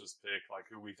guess let's just pick like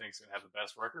who we think is going to have the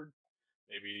best record.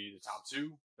 Maybe the top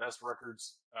two best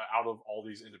records out of all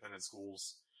these independent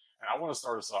schools. And I want to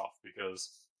start us off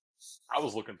because I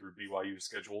was looking through BYU's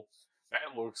schedule.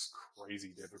 That looks crazy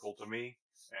difficult to me.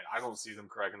 And I don't see them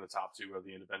cracking the top two of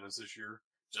the Independents this year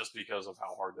just because of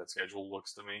how hard that schedule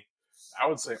looks to me. I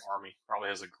would say Army probably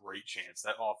has a great chance.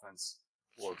 That offense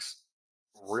looks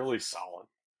really solid.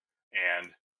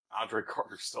 And Andre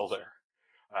Carter's still there.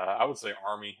 I would say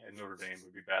Army and Notre Dame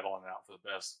would be battling out for the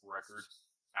best record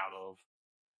out of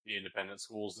the independent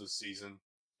schools this season.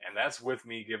 And that's with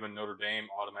me giving Notre Dame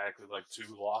automatically like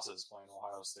 2 losses playing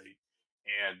Ohio State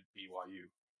and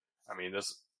BYU. I mean,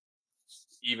 this,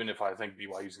 even if I think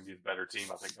BYU is going to be the better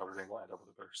team, I think Notre Dame will end up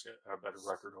with a better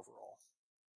record overall.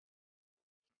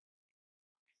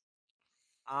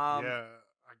 Yeah,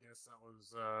 I guess that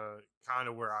was kind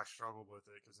of where I struggled with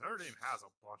it because Notre Dame has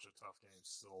a bunch of tough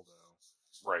games still, though.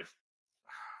 Right.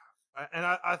 And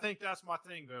I think that's my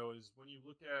thing, though, is when you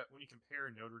compare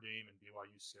Notre Dame and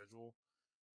BYU's schedule,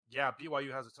 yeah,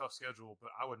 BYU has a tough schedule,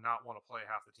 but I would not want to play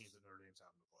half the teams that Notre Dame's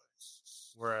having to play.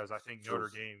 Whereas I think Notre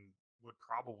Dame would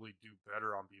probably do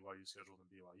better on BYU's schedule than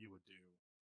BYU would do.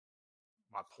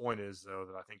 My point is, though,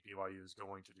 that I think BYU is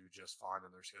going to do just fine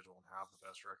in their schedule and have the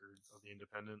best record of the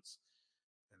independents.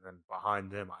 And then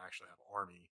behind them, I actually have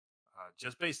Army,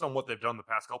 just based on what they've done the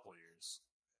past couple of years.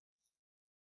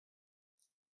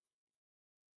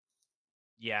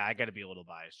 Yeah, I got to be a little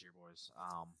biased here, boys.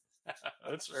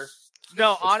 That's fair.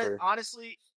 No, That's fair.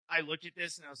 honestly, I looked at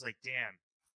this and I was like, damn,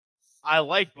 I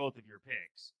like both of your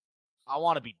picks. I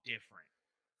want to be different.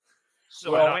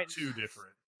 So Well, I not went too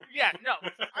different. Yeah, no.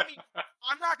 I mean,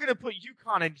 I'm not going to put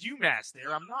UConn and UMass there.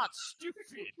 I'm not stupid.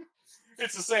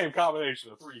 It's the same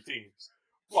combination of 3 teams,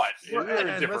 but Well, they're in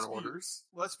and different let's be- orders.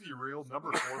 Let's be real.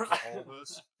 Number 4 for all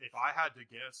this, if I had to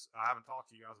guess, I haven't talked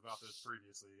to you guys about this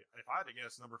previously. If I had to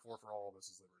guess, number 4 for all of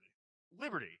this is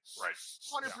Liberty. Right.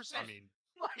 100%. Yeah, I mean,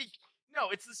 Like,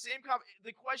 no, it's the same.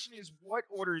 The question is, what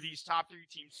order these top 3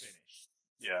 teams finish?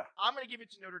 Yeah. I'm going to give it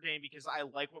to Notre Dame because I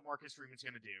like what Marcus Freeman's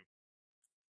going to do.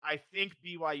 I think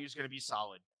BYU is going to be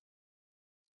solid.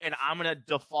 And I'm going to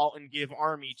default and give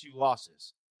Army 2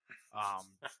 losses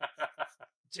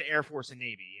to Air Force and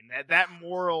Navy. And that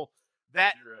moral,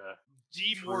 that You're a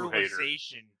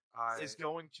demoralization is I,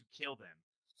 going to kill them.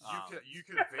 you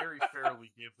could very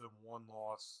fairly give them 1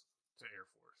 loss to Air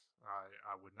Force.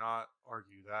 I would not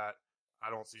argue that. I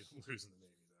don't see them losing the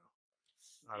Navy,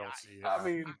 though. I don't see it. I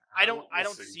mean, I don't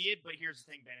we'll see it, but here's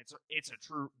the thing, Ben.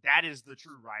 That is the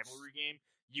true rivalry game.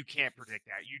 You can't predict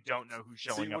that. You don't know who's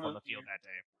showing up on the field that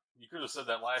day. You could have said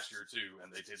that last year too,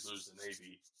 and they did lose the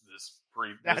Navy this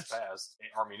past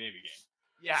Army Navy game.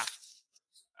 Yeah.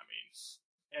 I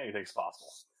mean, anything's possible.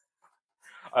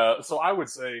 So I would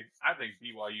say I think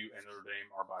BYU and Notre Dame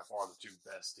are by far the 2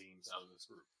 best teams out of this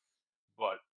group,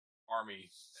 but Army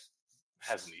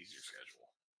has an easier schedule,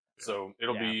 so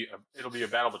it'll be a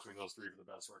battle between those 3 for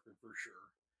the best record for sure.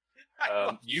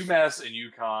 UMass and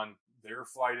UConn, they're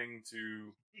fighting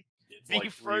to get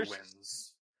like 3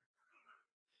 wins.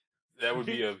 That would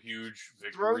be a huge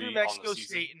victory. Throw New Mexico on the season.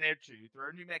 State in there too. Throw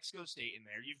New Mexico State in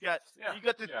there. You've got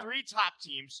the 3 top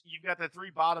teams. You've got the 3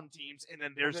 bottom teams, and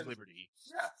then there's Liberty.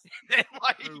 Yeah.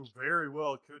 And Who very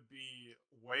well could be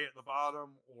way at the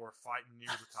bottom or fighting near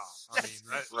the top. I mean,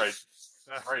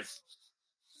 right.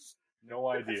 No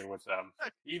idea with them.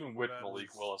 Even with That Malik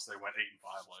is- Willis, they went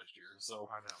 8-5 last year. So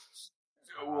I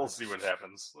know. we'll see what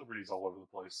happens. Liberty's all over the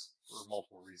place for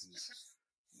multiple reasons.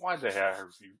 Why'd they hire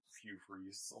a few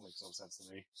frees? Still makes no sense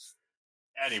to me.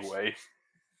 Anyway,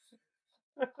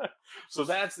 so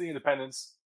that's the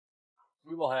independents.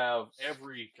 We will have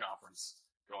every conference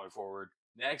going forward.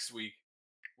 Next week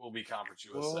will be Conference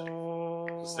USA.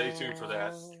 So stay tuned for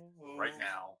that. Right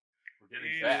now, we're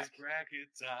getting back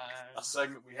a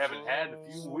segment we haven't had in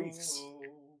a few weeks.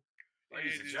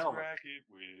 Ladies and gentlemen,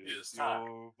 it is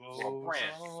time for a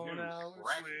brand new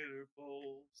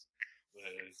bracket.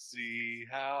 Let's see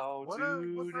how What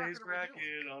today's bracket are we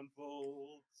bracket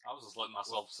unfolds. I was just letting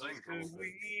myself sing for a What little could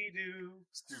bit. we do?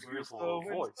 It's too We're beautiful so of a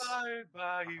voice. inspired by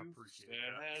I you. appreciate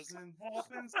That that. hasn't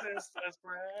happened since last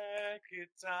bracket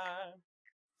time.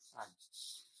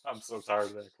 I'm so tired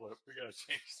of that clip. We gotta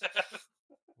change that.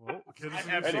 Well, give I us a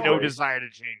have new Anyway. no song. desire to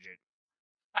change it.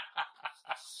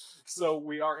 So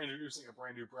we are introducing a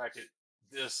brand new bracket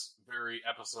this very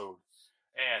episode.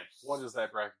 And what is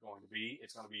that bracket going to be?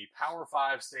 It's going to be Power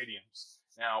 5 stadiums.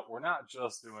 Now, we're not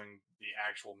just doing the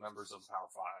actual members of the Power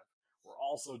 5. We're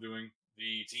also doing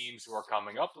the teams who are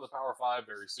coming up to the Power 5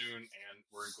 very soon, and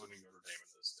we're including Notre Dame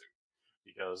in this too.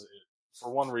 Because, for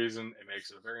one reason, it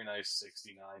makes it a very nice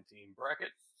 69-team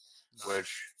bracket,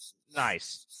 which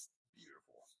Nice.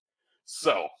 beautiful.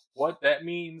 So, what that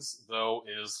means, though,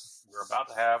 is we're about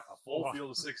to have a full Wow.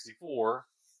 field of 64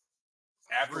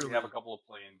 after we Really? have a couple of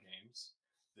play-in games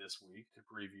this week to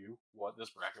preview what this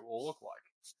bracket will look like.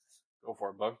 Go for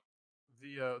it, Bug.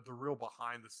 The real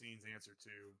behind the scenes answer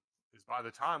to is by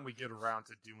the time we get around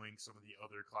to doing some of the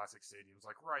other classic stadiums,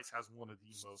 like Rice has one of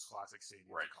the most classic stadiums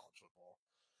Right. in college football.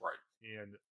 Right.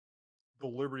 And the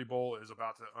Liberty Bowl is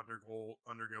about to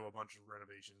undergo a bunch of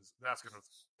renovations. That's going to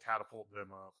catapult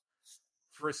them up.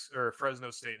 Fresno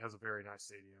State has a very nice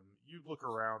stadium. You look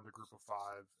around the group of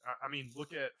five. I mean,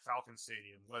 look at Falcon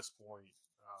Stadium, West Point,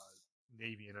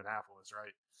 Navy, and Annapolis,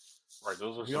 right? Right,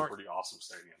 those are We some aren't- pretty awesome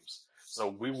stadiums. So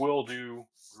we will do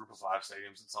group of 5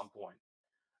 stadiums at some point.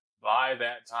 By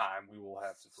that time, we will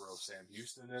have to throw Sam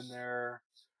Houston in there,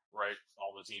 right?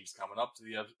 All the teams coming up to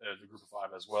the group of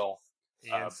 5 as well.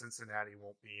 And Cincinnati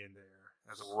won't be in there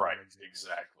as a Right, prime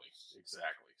example.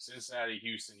 exactly. Cincinnati,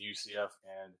 Houston, UCF,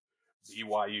 and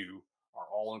BYU are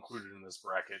all included in this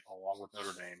bracket along with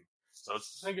Notre Dame. So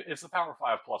it's the Power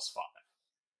 5 plus 5.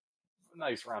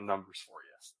 Nice round numbers for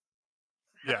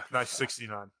you. Yeah, nice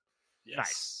 69.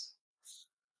 Yes.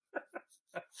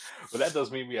 But that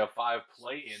does mean we have 5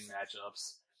 play-in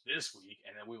matchups this week,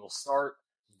 and then we will start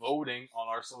voting on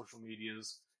our social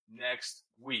medias next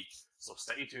week. So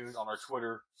stay tuned on our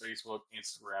Twitter, Facebook,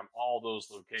 Instagram, all those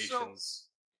locations.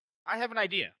 I have an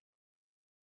idea.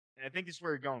 And I think this is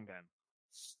where you're going, Ben.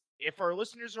 If our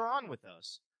listeners are on with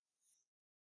us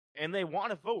and they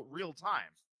want to vote real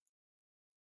time,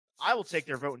 I will take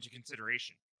their vote into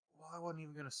consideration. Well, I wasn't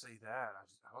even going to say that.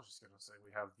 I was just going to say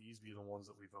we have these be the ones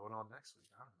that we vote on next week.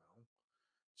 I don't know.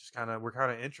 Just we're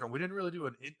kind of intro. We didn't really do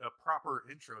a proper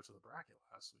intro to the bracket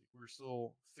last week. We were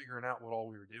still figuring out what all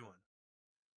we were doing.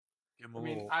 Give them a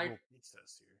little piece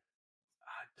test here.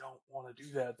 I don't want to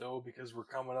do that though, because we're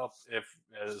coming up.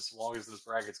 As long as this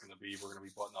bracket's going to be, we're going to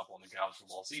be butting up on the college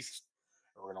football season,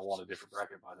 and we're going to want a different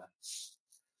bracket by then.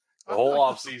 The whole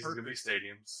off season is going to be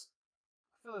stadiums.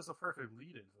 I feel it's a perfect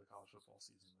lead into the college football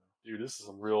season, though. Dude, this is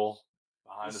some real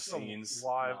behind the scenes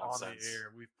live nonsense. On the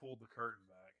air. We've pulled the curtain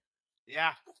back.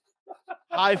 Yeah.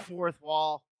 High fourth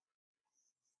wall.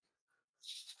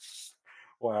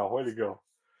 Wow, way to go.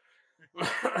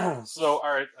 So,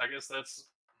 all right, I guess that's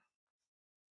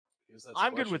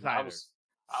I'm good with either. I was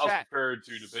prepared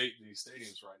to debate these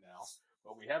stadiums right now,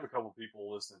 but we have a couple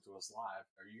people listening to us live.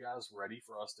 Are you guys ready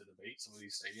for us to debate some of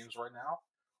these stadiums right now?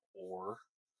 Or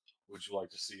would you like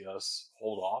to see us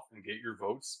hold off and get your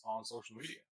votes on social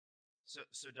media?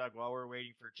 So Doug, while we're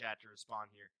waiting for chat to respond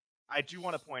here, I do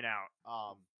want to point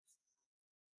out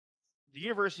the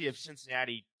University of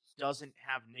Cincinnati doesn't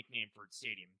have a nickname for its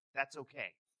stadium. That's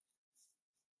okay.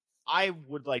 I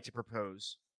would like to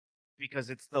propose, because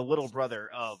it's the little brother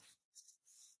of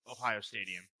Ohio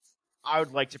Stadium, I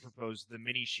would like to propose the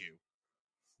mini shoe.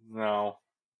 No,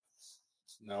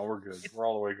 we're good. We're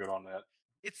all the way good on that.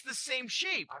 It's the same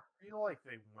shape. I feel like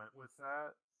they went with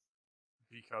that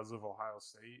because of Ohio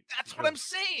State. That's what I'm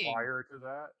saying. Prior to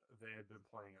that, they had been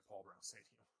playing at Paul Brown Stadium.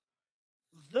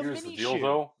 Here's the deal,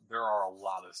 though. There are a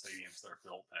lot of stadiums that are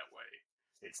built that way.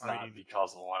 It's not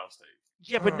because of Ohio State.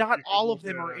 Yeah, but not all of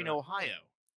them are in Ohio.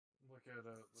 Look at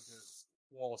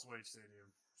Wallace Wade Stadium,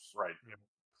 right? You know,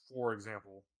 for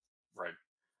example, right.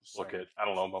 Look at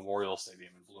Memorial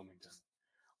Stadium in Bloomington.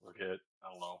 Look at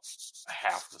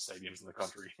half the stadiums in the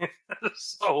country.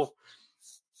 So,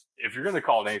 if you're going to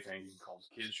call it anything, you can call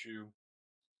it Kids Shoe.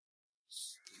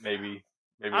 Maybe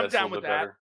I'm that's down a little with bit that.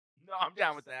 better. No, I'm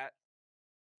down with that.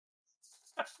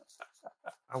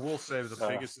 I will say the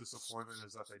biggest disappointment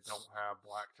is that they don't have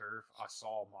black turf. I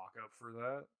saw a mock-up for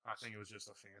that. I think it was just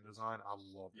a fan design. I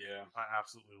loved it. Yeah. I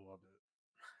absolutely loved it.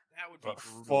 That would be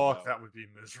brutal. Fuck, that would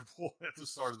be miserable at the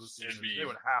start of the season. They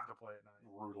would have to play at night.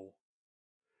 Brutal.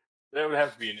 That would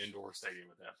have to be an indoor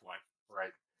stadium at that point,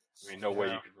 right? I mean, no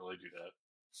way you could really do that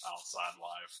outside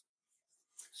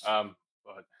live.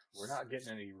 But we're not getting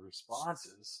any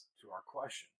responses to our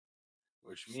question,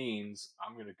 which means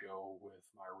I'm going to go with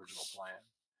my original plan,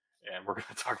 and we're going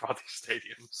to talk about these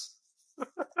stadiums.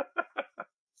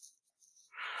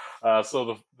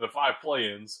 So the 5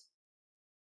 play-ins,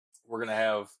 we're going to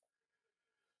have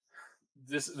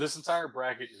this entire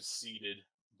bracket is seeded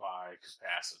by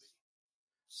capacity.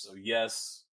 So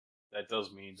yes, that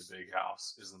does mean the Big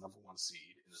House is the number 1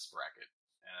 seed in this bracket,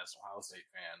 and as an Ohio State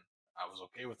fan, I was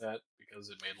okay with that because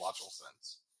it made logical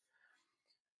sense.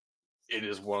 It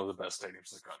is one of the best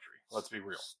stadiums in the country. Let's be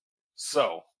real.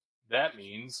 So that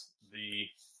means the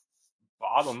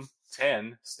bottom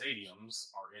 10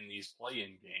 stadiums are in these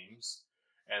play-in games,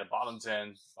 and the bottom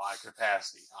 10 by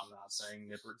capacity. I'm not saying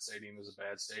Nippert Stadium is a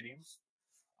bad stadium.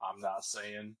 I'm not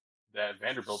saying that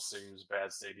Vanderbilt Stadium is a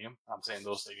bad stadium. I'm saying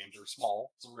those stadiums are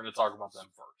small, so we're going to talk about them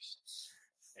first.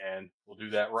 And we'll do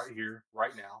that right here,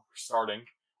 right now, starting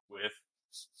with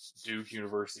Duke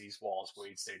University's Wallace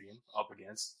Wade Stadium up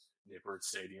against Nippert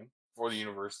Stadium for the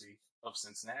University of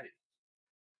Cincinnati.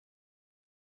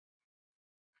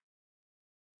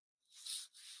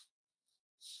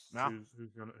 No.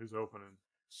 Who's opening?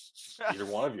 Either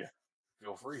one of you.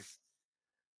 Feel free.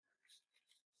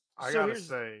 I gotta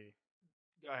say,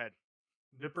 go ahead.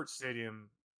 Nippert Stadium,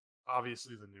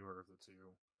 obviously the newer of the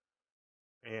two,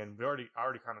 and I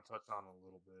already kind of touched on it a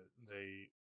little bit. They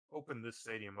opened this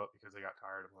stadium up because they got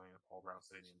tired of playing at Paul Brown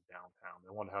Stadium downtown.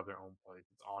 They wanted to have their own place.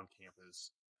 It's on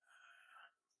campus.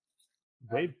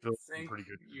 They built some pretty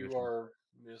good. You are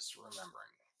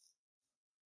misremembering,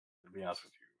 to be honest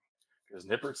with you, because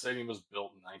Nippert Stadium was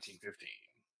built in 1915.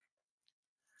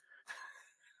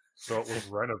 So it was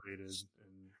renovated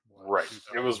in right.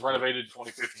 It was renovated in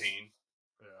 2015,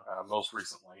 most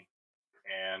recently,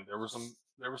 and there were some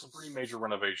pretty major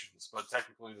renovations. But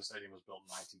technically, the stadium was built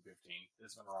in 1915.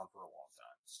 It's been around for a long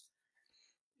time.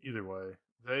 Either way,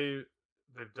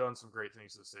 they've done some great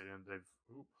things to the stadium.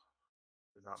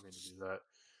 Did not mean to do that.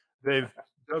 They've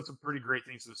done some pretty great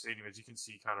things to the stadium, as you can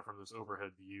see kind of from this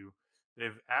overhead view.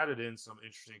 They've added in some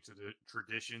interesting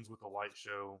traditions with the light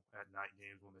show at night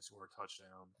games when they score a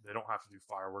touchdown. They don't have to do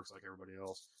fireworks like everybody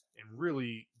else. And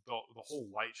really, the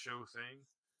whole light show thing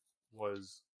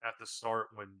was at the start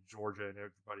when Georgia and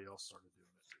everybody else started doing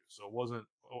it too. So it wasn't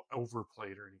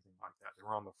overplayed or anything like that. They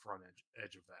were on the front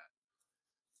edge of that.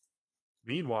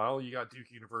 Meanwhile, you got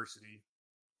Duke University.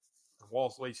 The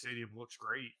Wallace Wade Stadium looks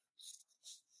great.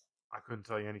 I couldn't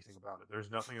tell you anything about it. There's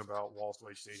nothing about Wallace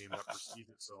Wade Stadium that perceives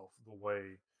itself the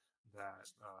way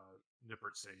that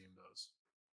Nippert Stadium does.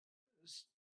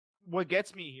 What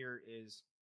gets me here is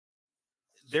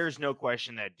there's no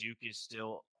question that Duke is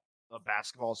still a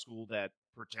basketball school that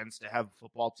pretends to have a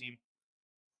football team.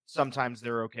 Sometimes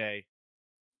they're okay.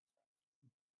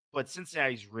 But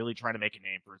Cincinnati's really trying to make a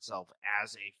name for itself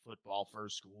as a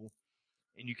football-first school,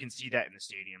 and you can see that in the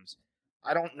stadiums.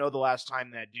 I don't know the last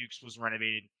time that Duke's was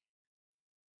renovated.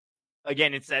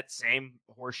 Again, it's that same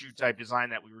horseshoe-type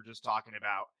design that we were just talking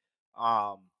about.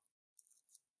 I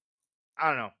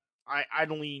don't know. I'd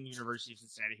lean University of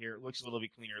Cincinnati here. It looks a little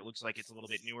bit cleaner. It looks like it's a little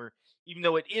bit newer. Even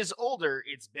though it is older,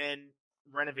 it's been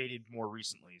renovated more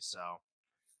recently. So,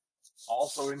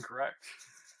 Also incorrect.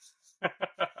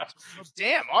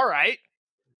 damn, all right.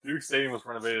 Duke Stadium was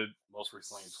renovated most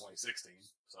recently in 2016,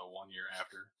 so 1 year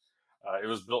after. It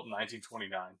was built in 1929.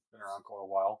 Been around quite a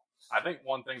while. I think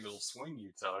one thing that'll swing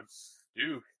you, Tug,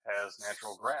 Duke has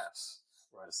natural grass,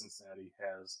 whereas Cincinnati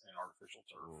has an artificial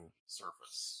turf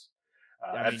surface.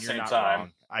 At the same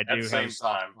time, I do have a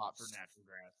soft spot for natural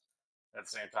grass. At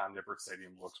the same time, Nippert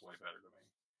Stadium looks way better to me.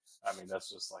 I mean, that's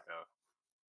just like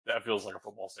that feels like a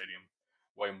football stadium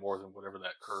way more than whatever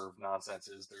that curve nonsense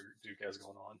is Duke has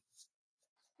going on.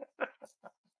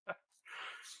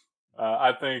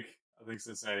 I think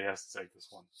Cincinnati has to take this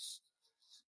one.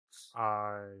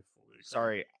 I fully agree.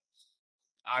 Sorry,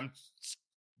 I'm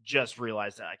just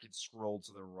realized that I could scroll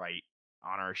to the right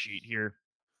on our sheet here,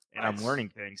 and Nice. I'm learning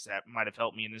things that might have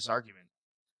helped me in this argument.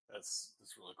 That's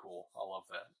really cool. I love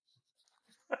that.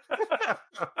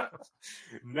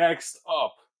 Next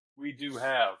up, we do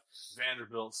have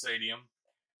Vanderbilt Stadium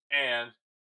and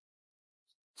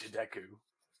Tideku.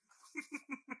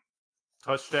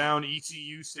 Touchdown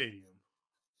ECU Stadium.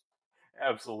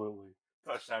 Absolutely.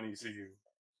 Touchdown ECU.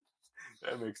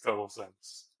 That makes total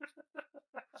sense.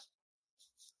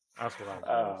 That's what I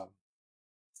was.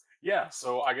 Yeah,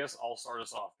 so I guess I'll start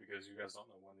us off because you guys don't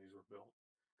know when these were built.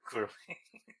 Clearly.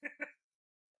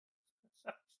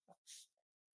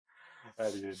 I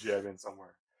had to jab in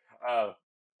somewhere.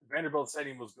 Vanderbilt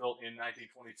Stadium was built in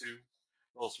 1922.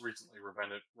 Most recently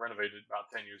renovated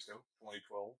about 10 years ago,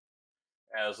 2012,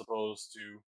 as opposed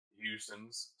to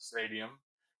Houston's stadium,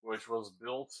 which was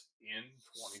built in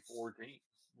 2014.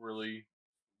 Really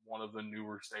one of the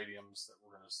newer stadiums that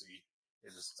we're going to see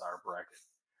in this entire bracket.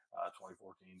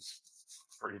 2014's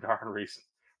pretty darn recent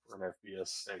for an FBS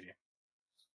stadium.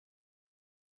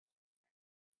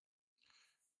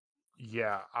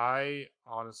 Yeah, I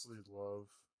honestly love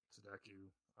Tideku.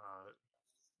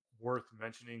 Worth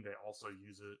mentioning, they also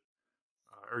used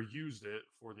it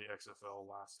for the XFL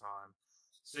last time.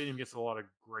 Stadium gets a lot of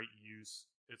great use.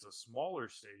 It's a smaller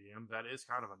stadium. That is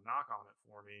kind of a knock on it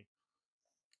for me.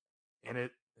 And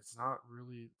it's not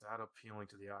really that appealing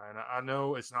to the eye. And I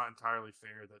know it's not entirely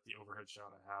fair that the overhead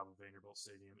shot I have of Vanderbilt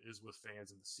Stadium is with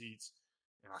fans in the seats.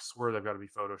 And I swear they've got to be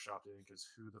photoshopped in because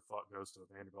who the fuck goes to a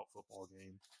Vanderbilt football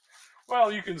game?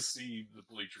 Well, you can see the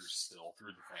bleachers still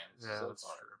through the fans. Yeah, so that's it's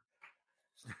true.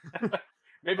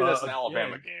 Maybe that's an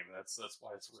Alabama game. That's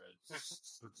why it's red.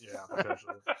 Yeah,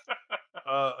 potentially.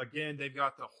 Again, they've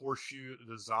got the horseshoe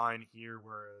design here,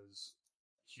 whereas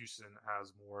Houston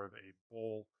has more of a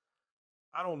bowl.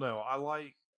 I don't know.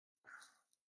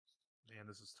 Man,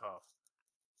 this is tough.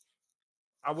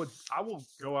 I will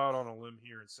go out on a limb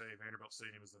here and say Vanderbilt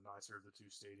Stadium is the nicer of the two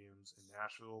stadiums in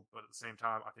Nashville, but at the same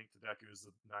time, I think Tideku is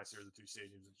the nicer of the two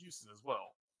stadiums in Houston as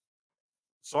well.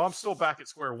 So I'm still back at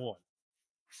square one.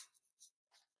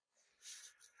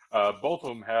 Both of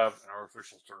them have an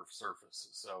artificial turf surface,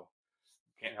 so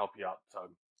can't help you out, Tug.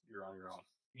 You're on your own.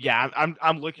 Yeah,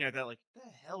 I'm looking at that like, the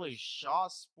hell is Shaw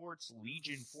Sports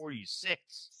Legion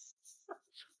 46?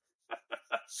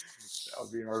 That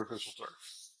would be an artificial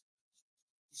turf.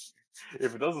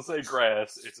 If it doesn't say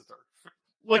grass, it's a turf.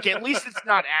 Look, at least it's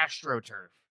not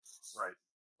AstroTurf. Right.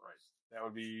 That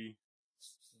would be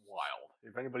wild.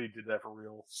 If anybody did that for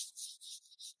real,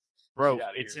 Bro, get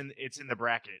outta it's here. in the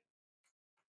bracket.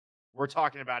 We're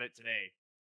talking about it today.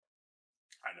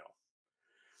 I know.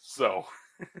 So,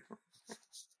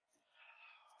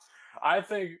 I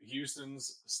think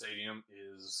Houston's stadium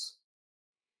is.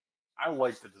 I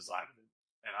like the design of it,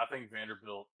 and I think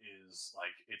Vanderbilt is like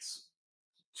it's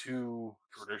too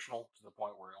traditional to the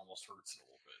point where it almost hurts it a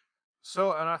little bit.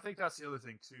 So, and I think that's the other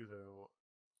thing too, though.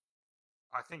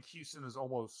 I think Houston is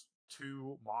almost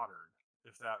too modern,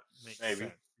 if that makes Maybe.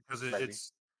 sense, because Maybe.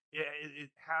 it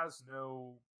has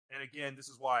no. And again, this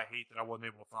is why I hate that I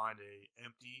wasn't able to find a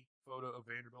empty photo of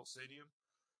Vanderbilt Stadium.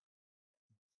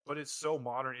 But it's so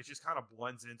modern, it just kind of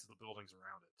blends into the buildings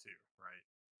around it too, right?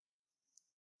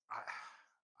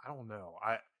 I don't know.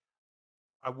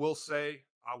 I will say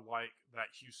I like that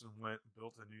Houston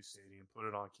built a new stadium, put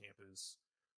it on campus.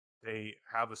 They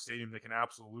have a stadium that can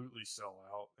absolutely sell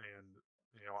out, and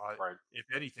Right. if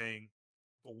anything,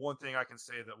 the one thing I can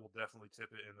say that will definitely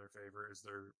tip it in their favor is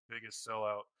their biggest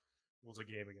sellout was a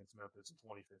game against Memphis in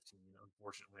 2015.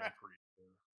 Unfortunately, I'm pretty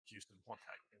sure Houston won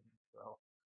that game. So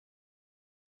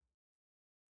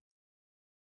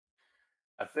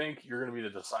I think you're going to be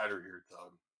the decider here,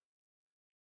 Doug.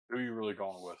 Who are you really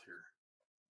going with here?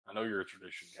 I know you're a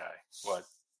tradition guy, but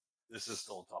this is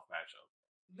still a tough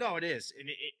matchup. No, it is, and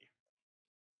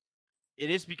it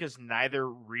is because neither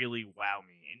really wow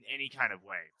me in any kind of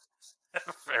way.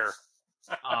 Fair.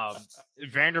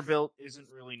 Vanderbilt isn't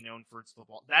really known for its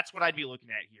football. That's what I'd be looking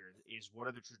at here, is what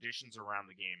are the traditions around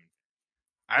the game.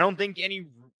 I don't think any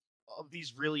of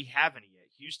these really have any yet.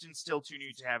 Houston's still too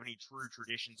new to have any true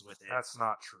traditions with it. that's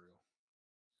not true.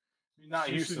 Not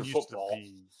Houston used football. to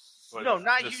be. But No,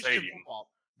 not the Houston stadium. football.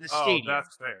 The Oh, stadium.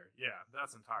 that's fair. Yeah,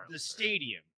 that's entirely The fair.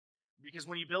 stadium. Because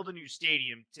when you build a new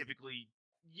stadium, typically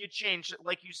you change,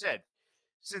 like you said,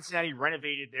 Cincinnati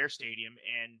renovated their stadium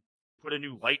and put a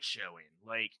new light show in.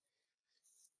 Like,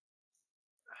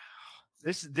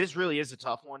 this really is a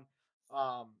tough one.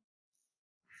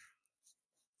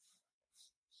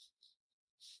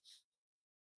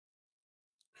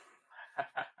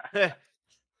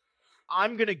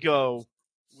 I'm gonna go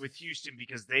with Houston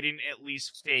because they didn't at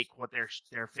least fake what their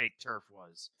fake turf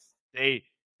was. They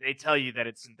tell you that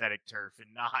it's synthetic turf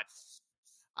and not.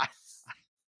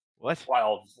 What?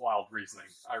 Wild reasoning.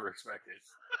 I respect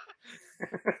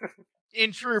it.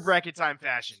 In true bracket time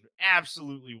fashion,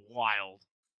 absolutely wild.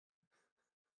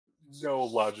 No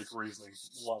logic reasoning.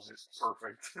 Love it.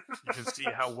 Perfect. You can see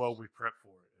how well we prepped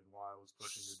for it and why I was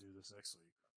pushing to do this next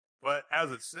week. But as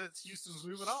it sits, Houston's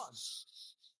moving on.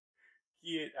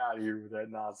 Get out of here with that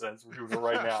nonsense. We're doing it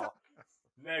right now.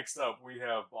 Next up, we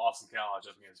have Boston College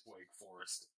up against Wake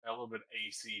Forest. A little bit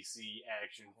ACC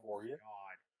action for you.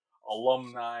 God.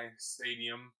 Alumni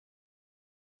Stadium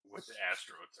with the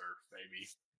AstroTurf, baby.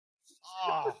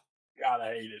 Oh, Gotta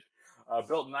hate it.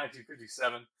 Built in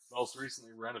 1957, most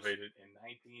recently renovated in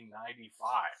 1995.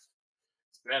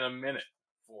 It's been a minute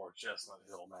for Chestnut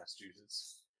Hill,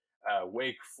 Massachusetts.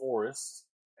 Wake Forest,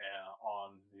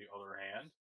 on the other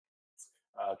hand,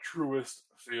 Truist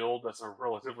Field, that's a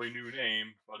relatively new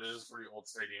name, but it is a pretty old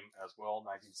stadium as well,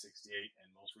 1968, and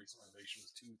most recent renovation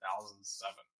was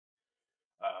 2007.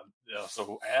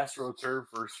 So AstroTurf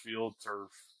versus Field Turf,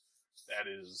 that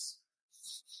is,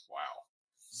 wow.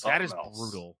 that is Something else.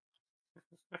 brutal.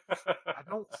 I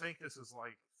don't think this is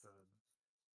like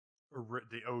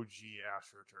the OG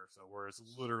AstroTurf, though, where it's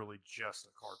literally just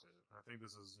a carpet. I think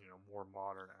this is more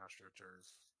modern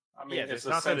AstroTurf. I mean, Yeah, it's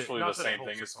not that it- essentially not the that it same thing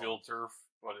holds as its Field Turf,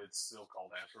 but it's still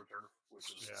called AstroTurf, which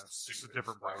is Yeah, it's just a stupid.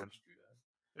 different Why brand. would you do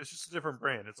that? It's just a different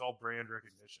brand. It's all brand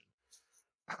recognition.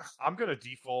 I'm going to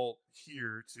default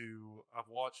here to I've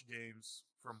watched games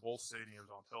from both stadiums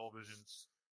on television,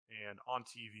 and on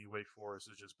TV, Wake Forest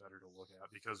is just better to look at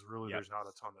because really there's not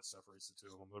a ton that separates the two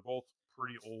of them. They're both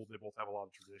pretty old. They both have a lot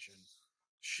of tradition.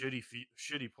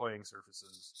 Shitty playing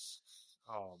surfaces.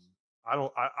 I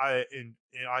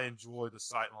enjoy the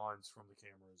sight lines from the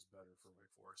cameras better for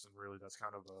Wake Forest, and really that's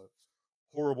kind of a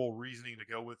horrible reasoning to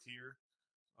go with here.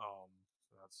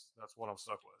 That's what I'm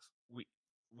stuck with.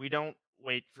 We don't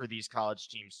wait for these college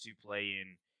teams to play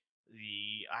in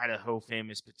the Idaho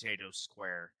Famous Potato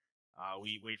Square.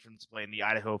 We wait for them to play in the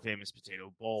Idaho Famous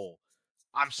Potato Bowl.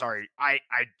 I'm sorry, I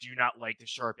do not like the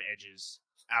sharp edges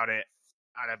out at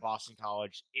Boston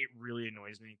College. It really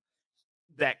annoys me.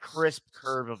 That crisp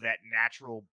curve of that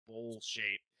natural bowl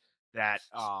shape that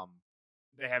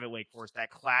they have at Wake Forest, that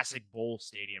classic bowl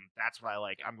stadium. That's what I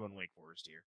like. I'm going Wake Forest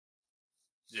here.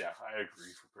 Yeah, I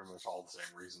agree for pretty much all the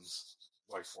same reasons.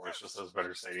 Wake Forest just has a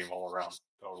better stadium all around.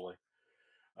 Totally.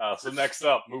 So next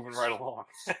up, moving right along,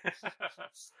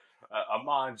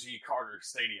 Amon G. Carter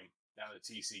Stadium down at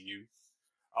TCU,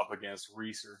 up against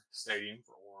Reser Stadium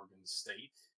for Oregon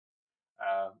State.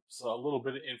 So a little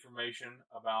bit of information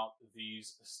about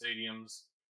these stadiums.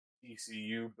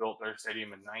 TCU built their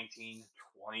stadium in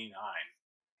 1929.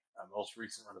 Most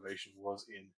recent renovation was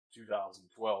in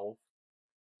 2012.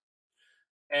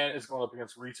 And it's going up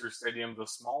against Reser Stadium, the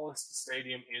smallest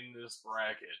stadium in this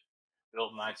bracket.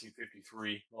 Built in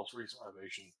 1953. Most recent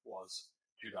renovation was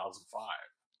 2005.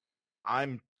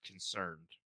 I'm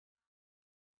concerned.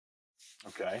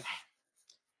 Okay.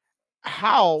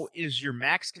 How is your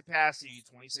max capacity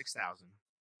 26,000?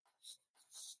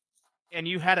 And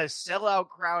you had a sellout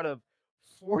crowd of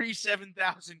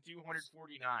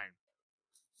 47,249.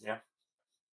 Yeah.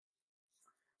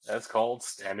 That's called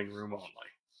standing room only.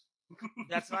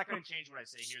 That's not going to change what I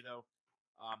say here, though.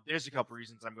 There's a couple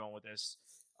reasons I'm going with this.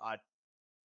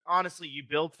 Honestly, you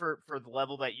build for the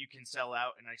level that you can sell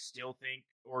out, and I still think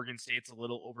Oregon State's a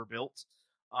little overbuilt.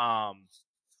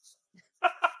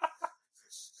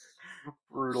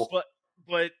 Brutal.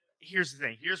 But here's the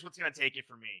thing. Here's what's going to take it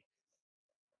for me.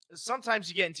 Sometimes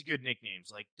you get into good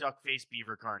nicknames, like Duckface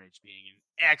Beaver Carnage being an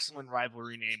excellent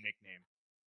rivalry name nickname.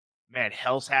 Man,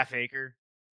 Hell's Half Acre.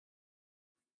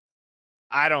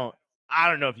 I don't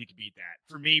know if you can beat that.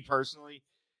 For me personally,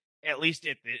 at least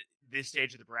at this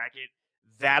stage of the bracket,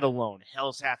 that alone,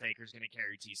 Hell's Half Acre is going to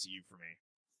carry TCU for me.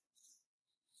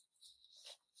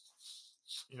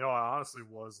 You know, I honestly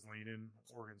was leaning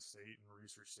Oregon State and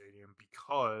Research Stadium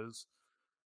because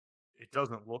it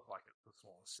doesn't look like it's the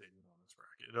smallest stadium on this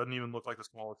bracket. It doesn't even look like the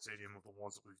smallest stadium of the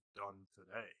ones that we've done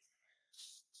today.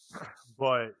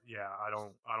 But yeah, I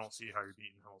don't see how you're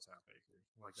beating Hell's Half Acre.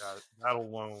 Like that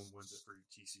alone wins it for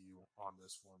TCU on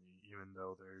this for me, even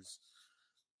though there's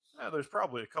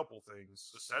probably a couple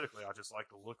things. Aesthetically, I just like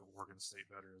the look of Oregon State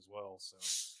better as well. So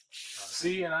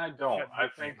See, and I don't. I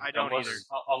think I don't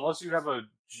unless you have a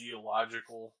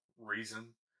geological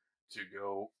reason to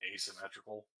go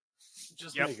asymmetrical,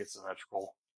 just make it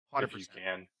symmetrical 100%. if you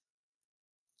can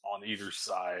on either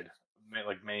side,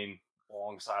 like main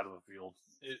long side of the field.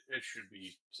 It should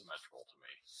be symmetrical to me.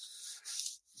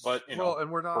 But and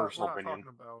we're not talking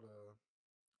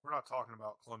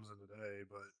about Clemson today,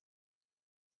 but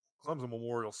Clemson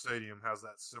Memorial Stadium has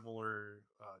that similar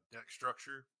deck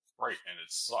structure. Right, and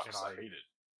it sucks. I hate it.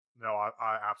 No,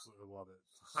 I absolutely love it.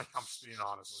 Like, I'm just being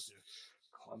honest with you.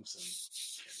 Clemson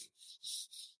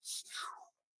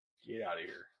can get out of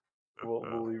here.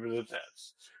 We'll leave it at that.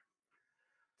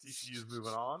 TCU's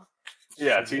moving on.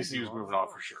 Yeah, TCU's moving on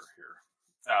for sure here.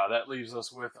 That leaves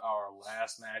us with our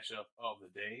last matchup of the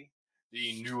day,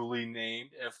 the newly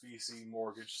named FBC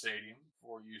Mortgage Stadium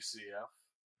for UCF,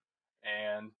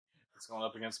 and it's going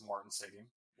up against Martin Stadium,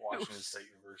 Washington State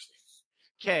University.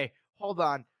 Okay, hold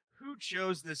on. Who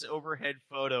chose this overhead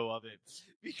photo of it?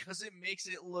 Because it makes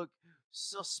it look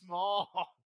so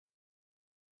small.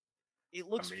 It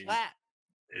looks flat.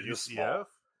 It is UCF? small.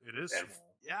 It is And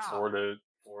small. Yeah.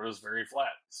 Florida's very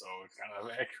flat, so it's kind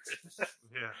of accurate.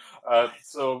 Yeah.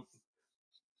 So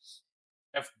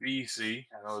FBC,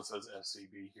 I know it says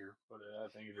SCB here, but I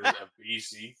think it is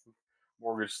FBC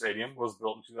Mortgage Stadium was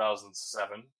built in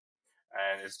 2007,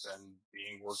 and it's been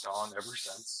being worked on ever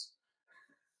since.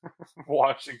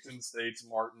 Washington State's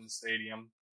Martin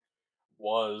Stadium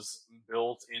was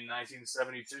built in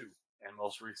 1972 and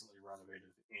most recently renovated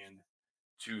in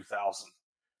 2000.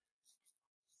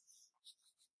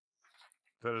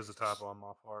 That is a typo on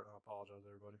my part. I apologize,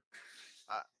 everybody.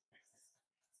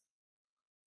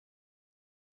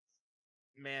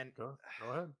 Man, Go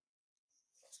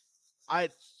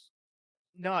ahead.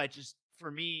 It just,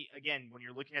 for me, again, when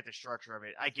you're looking at the structure of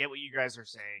it, I get what you guys are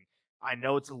saying. I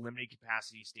know it's a limited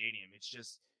capacity stadium. It's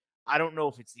just, I don't know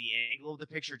if it's the angle of the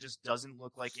picture just doesn't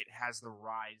look like it has the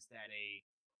rise that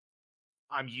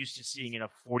I'm used to seeing in a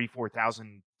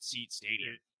 44,000 seat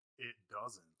stadium. It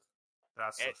doesn't.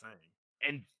 That's the thing.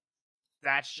 And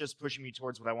that's just pushing me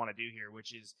towards what I want to do here,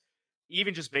 which is,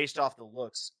 even just based off the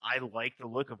looks, I like the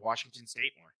look of Washington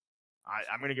State more.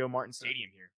 I'm going to go Martin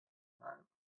Stadium here. All right.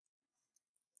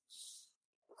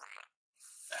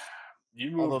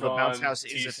 Although the Bounce on House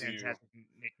TCU. is a fantastic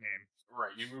nickname.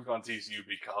 Right, you moved on TCU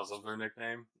because of their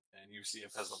nickname, and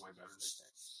UCF has a way better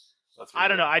nickname. I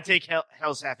don't know. I take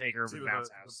Hell's Half Acre over See, the Bounce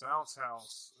House. The Bounce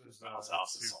House is Bounce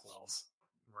House is something else.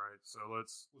 Right. So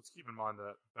let's keep in mind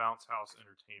that Bounce House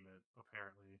Entertainment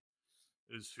apparently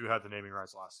is who had the naming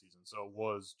rights last season. So it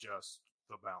was just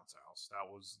the Bounce House.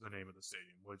 That was the name of the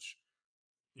stadium, which,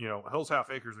 Hell's Half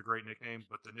Acre is a great nickname,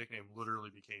 but the nickname literally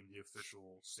became the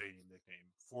official stadium nickname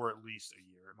for at least a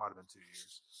year. It might have been 2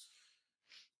 years.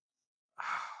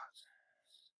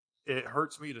 It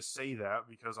hurts me to say that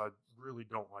because I really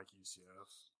don't like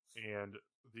UCF. And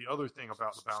the other thing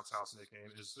about the Bounce House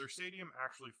nickname is their stadium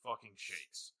actually fucking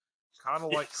shakes. Kind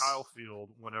of like Yes. Kyle Field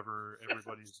whenever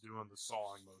everybody's doing the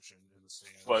sawing motion in the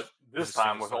stands. But this It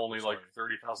time stays with like only this like way.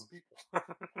 30,000 people.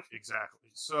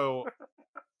 Exactly. So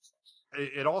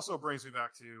it also brings me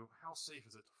back to how safe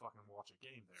is it to fucking watch a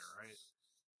game there,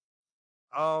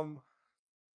 right?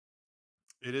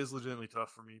 It is legitimately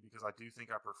tough for me because I do think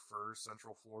I prefer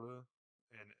Central Florida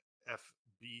and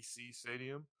FBC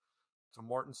Stadium to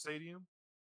Martin Stadium.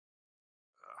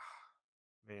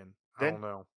 Man, I Then- don't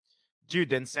know. Dude,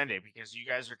 then send it because you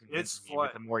guys are convincing me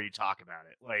with flat. the more you talk about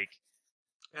it. Like,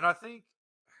 And I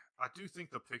do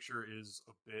think the picture is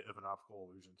a bit of an optical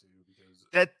illusion too, because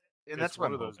that, and it's that's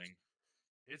what one I'm of those- hoping.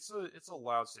 it's a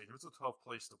loud stadium. It's a tough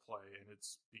place to play, and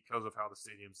it's because of how the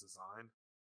stadium's designed.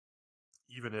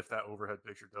 Even if that overhead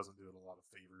picture doesn't do it a lot of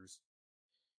favors,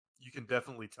 you can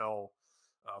definitely tell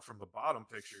from the bottom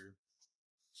picture.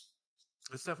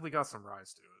 It's definitely got some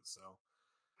rise to it. So,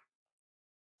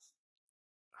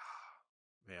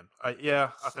 man, I think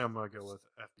I'm gonna go with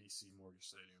FBC Mortgage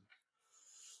Stadium.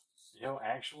 You know,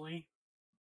 actually,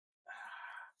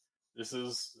 this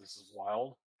is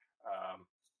wild.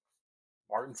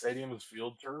 Martin Stadium is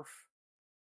field turf.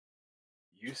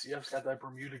 UCF's got that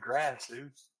Bermuda grass,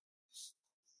 dude.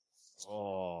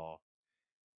 Oh,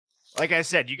 like I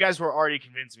said, you guys were already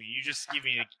convinced me. You just gave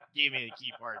me the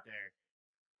key part there.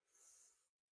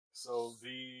 So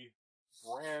the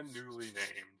brand newly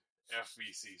named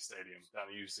FBC Stadium down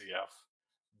at UCF,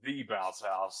 the Bounce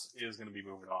House, is going to be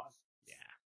moving on. Yeah.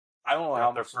 I don't know Got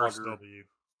how their much first longer. W.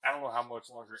 I don't know how much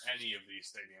longer any of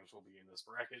these stadiums will be in this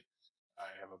bracket. I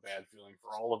have a bad feeling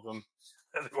for all of them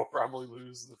that they will probably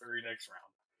lose in the very next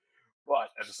round.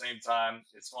 But at the same time,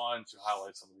 it's fun to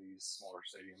highlight some of these smaller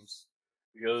stadiums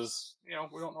because, we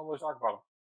don't normally talk about them.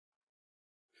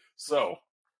 So,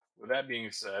 with that being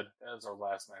said, that is our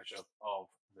last matchup of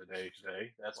the day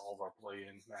today. That's all of our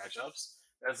play-in matchups.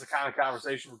 That's the kind of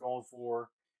conversation we're going for.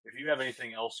 If you have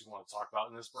anything else you want to talk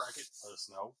about in this bracket, let us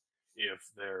know. If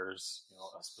there's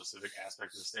a specific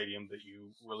aspect of the stadium that you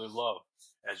really love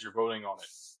as you're voting on it,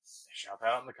 shout that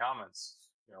out in the comments.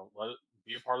 Let it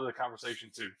be a part of the conversation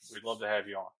too. We'd love to have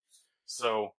you on.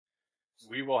 So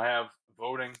we will have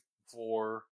voting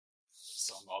for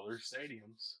some other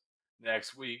stadiums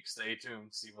next week. Stay tuned,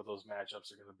 see what those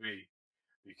matchups are going to be,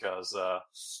 because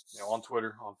on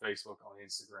Twitter, on Facebook, on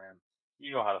Instagram,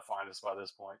 you know how to find us by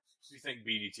this point. If you think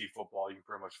BDT football, you can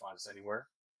pretty much find us anywhere.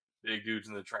 Big Dudes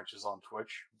in the Trenches on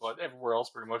Twitch, but everywhere else,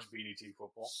 pretty much BDT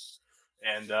football.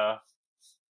 And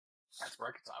that's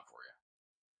bracket time for you.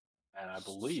 And I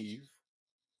believe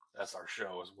that's our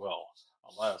show as well,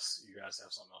 unless you guys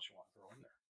have something else you want to throw in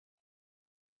there.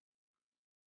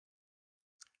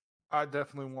 I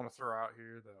definitely want to throw out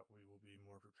here that we will be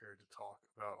more prepared to talk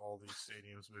about all these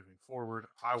stadiums moving forward.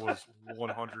 I was 100,000%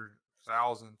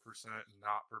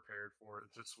 not prepared for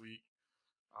it this week.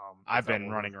 I've been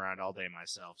running around all day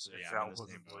myself, so yeah, I'm in that the wasn't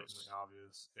same boat. blatantly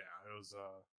obvious. Yeah, it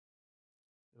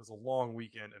was a long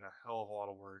weekend and a hell of a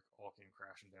lot of work. All came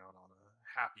crashing down on a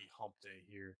happy hump day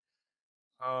here.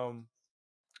 But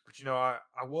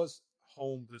I was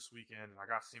home this weekend and I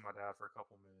got to see my dad for a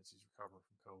couple minutes. He's recovering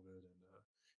from COVID, and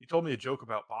he told me a joke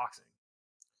about boxing,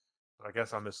 but I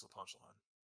guess I missed the punchline.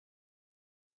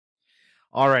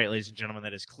 All right, ladies and gentlemen,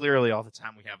 that is clearly all the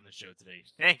time we have on the show today.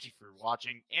 Thank you for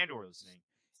watching and/or listening.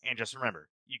 And just remember,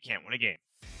 you can't win a game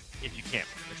if you can't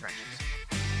win in the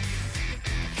trenches.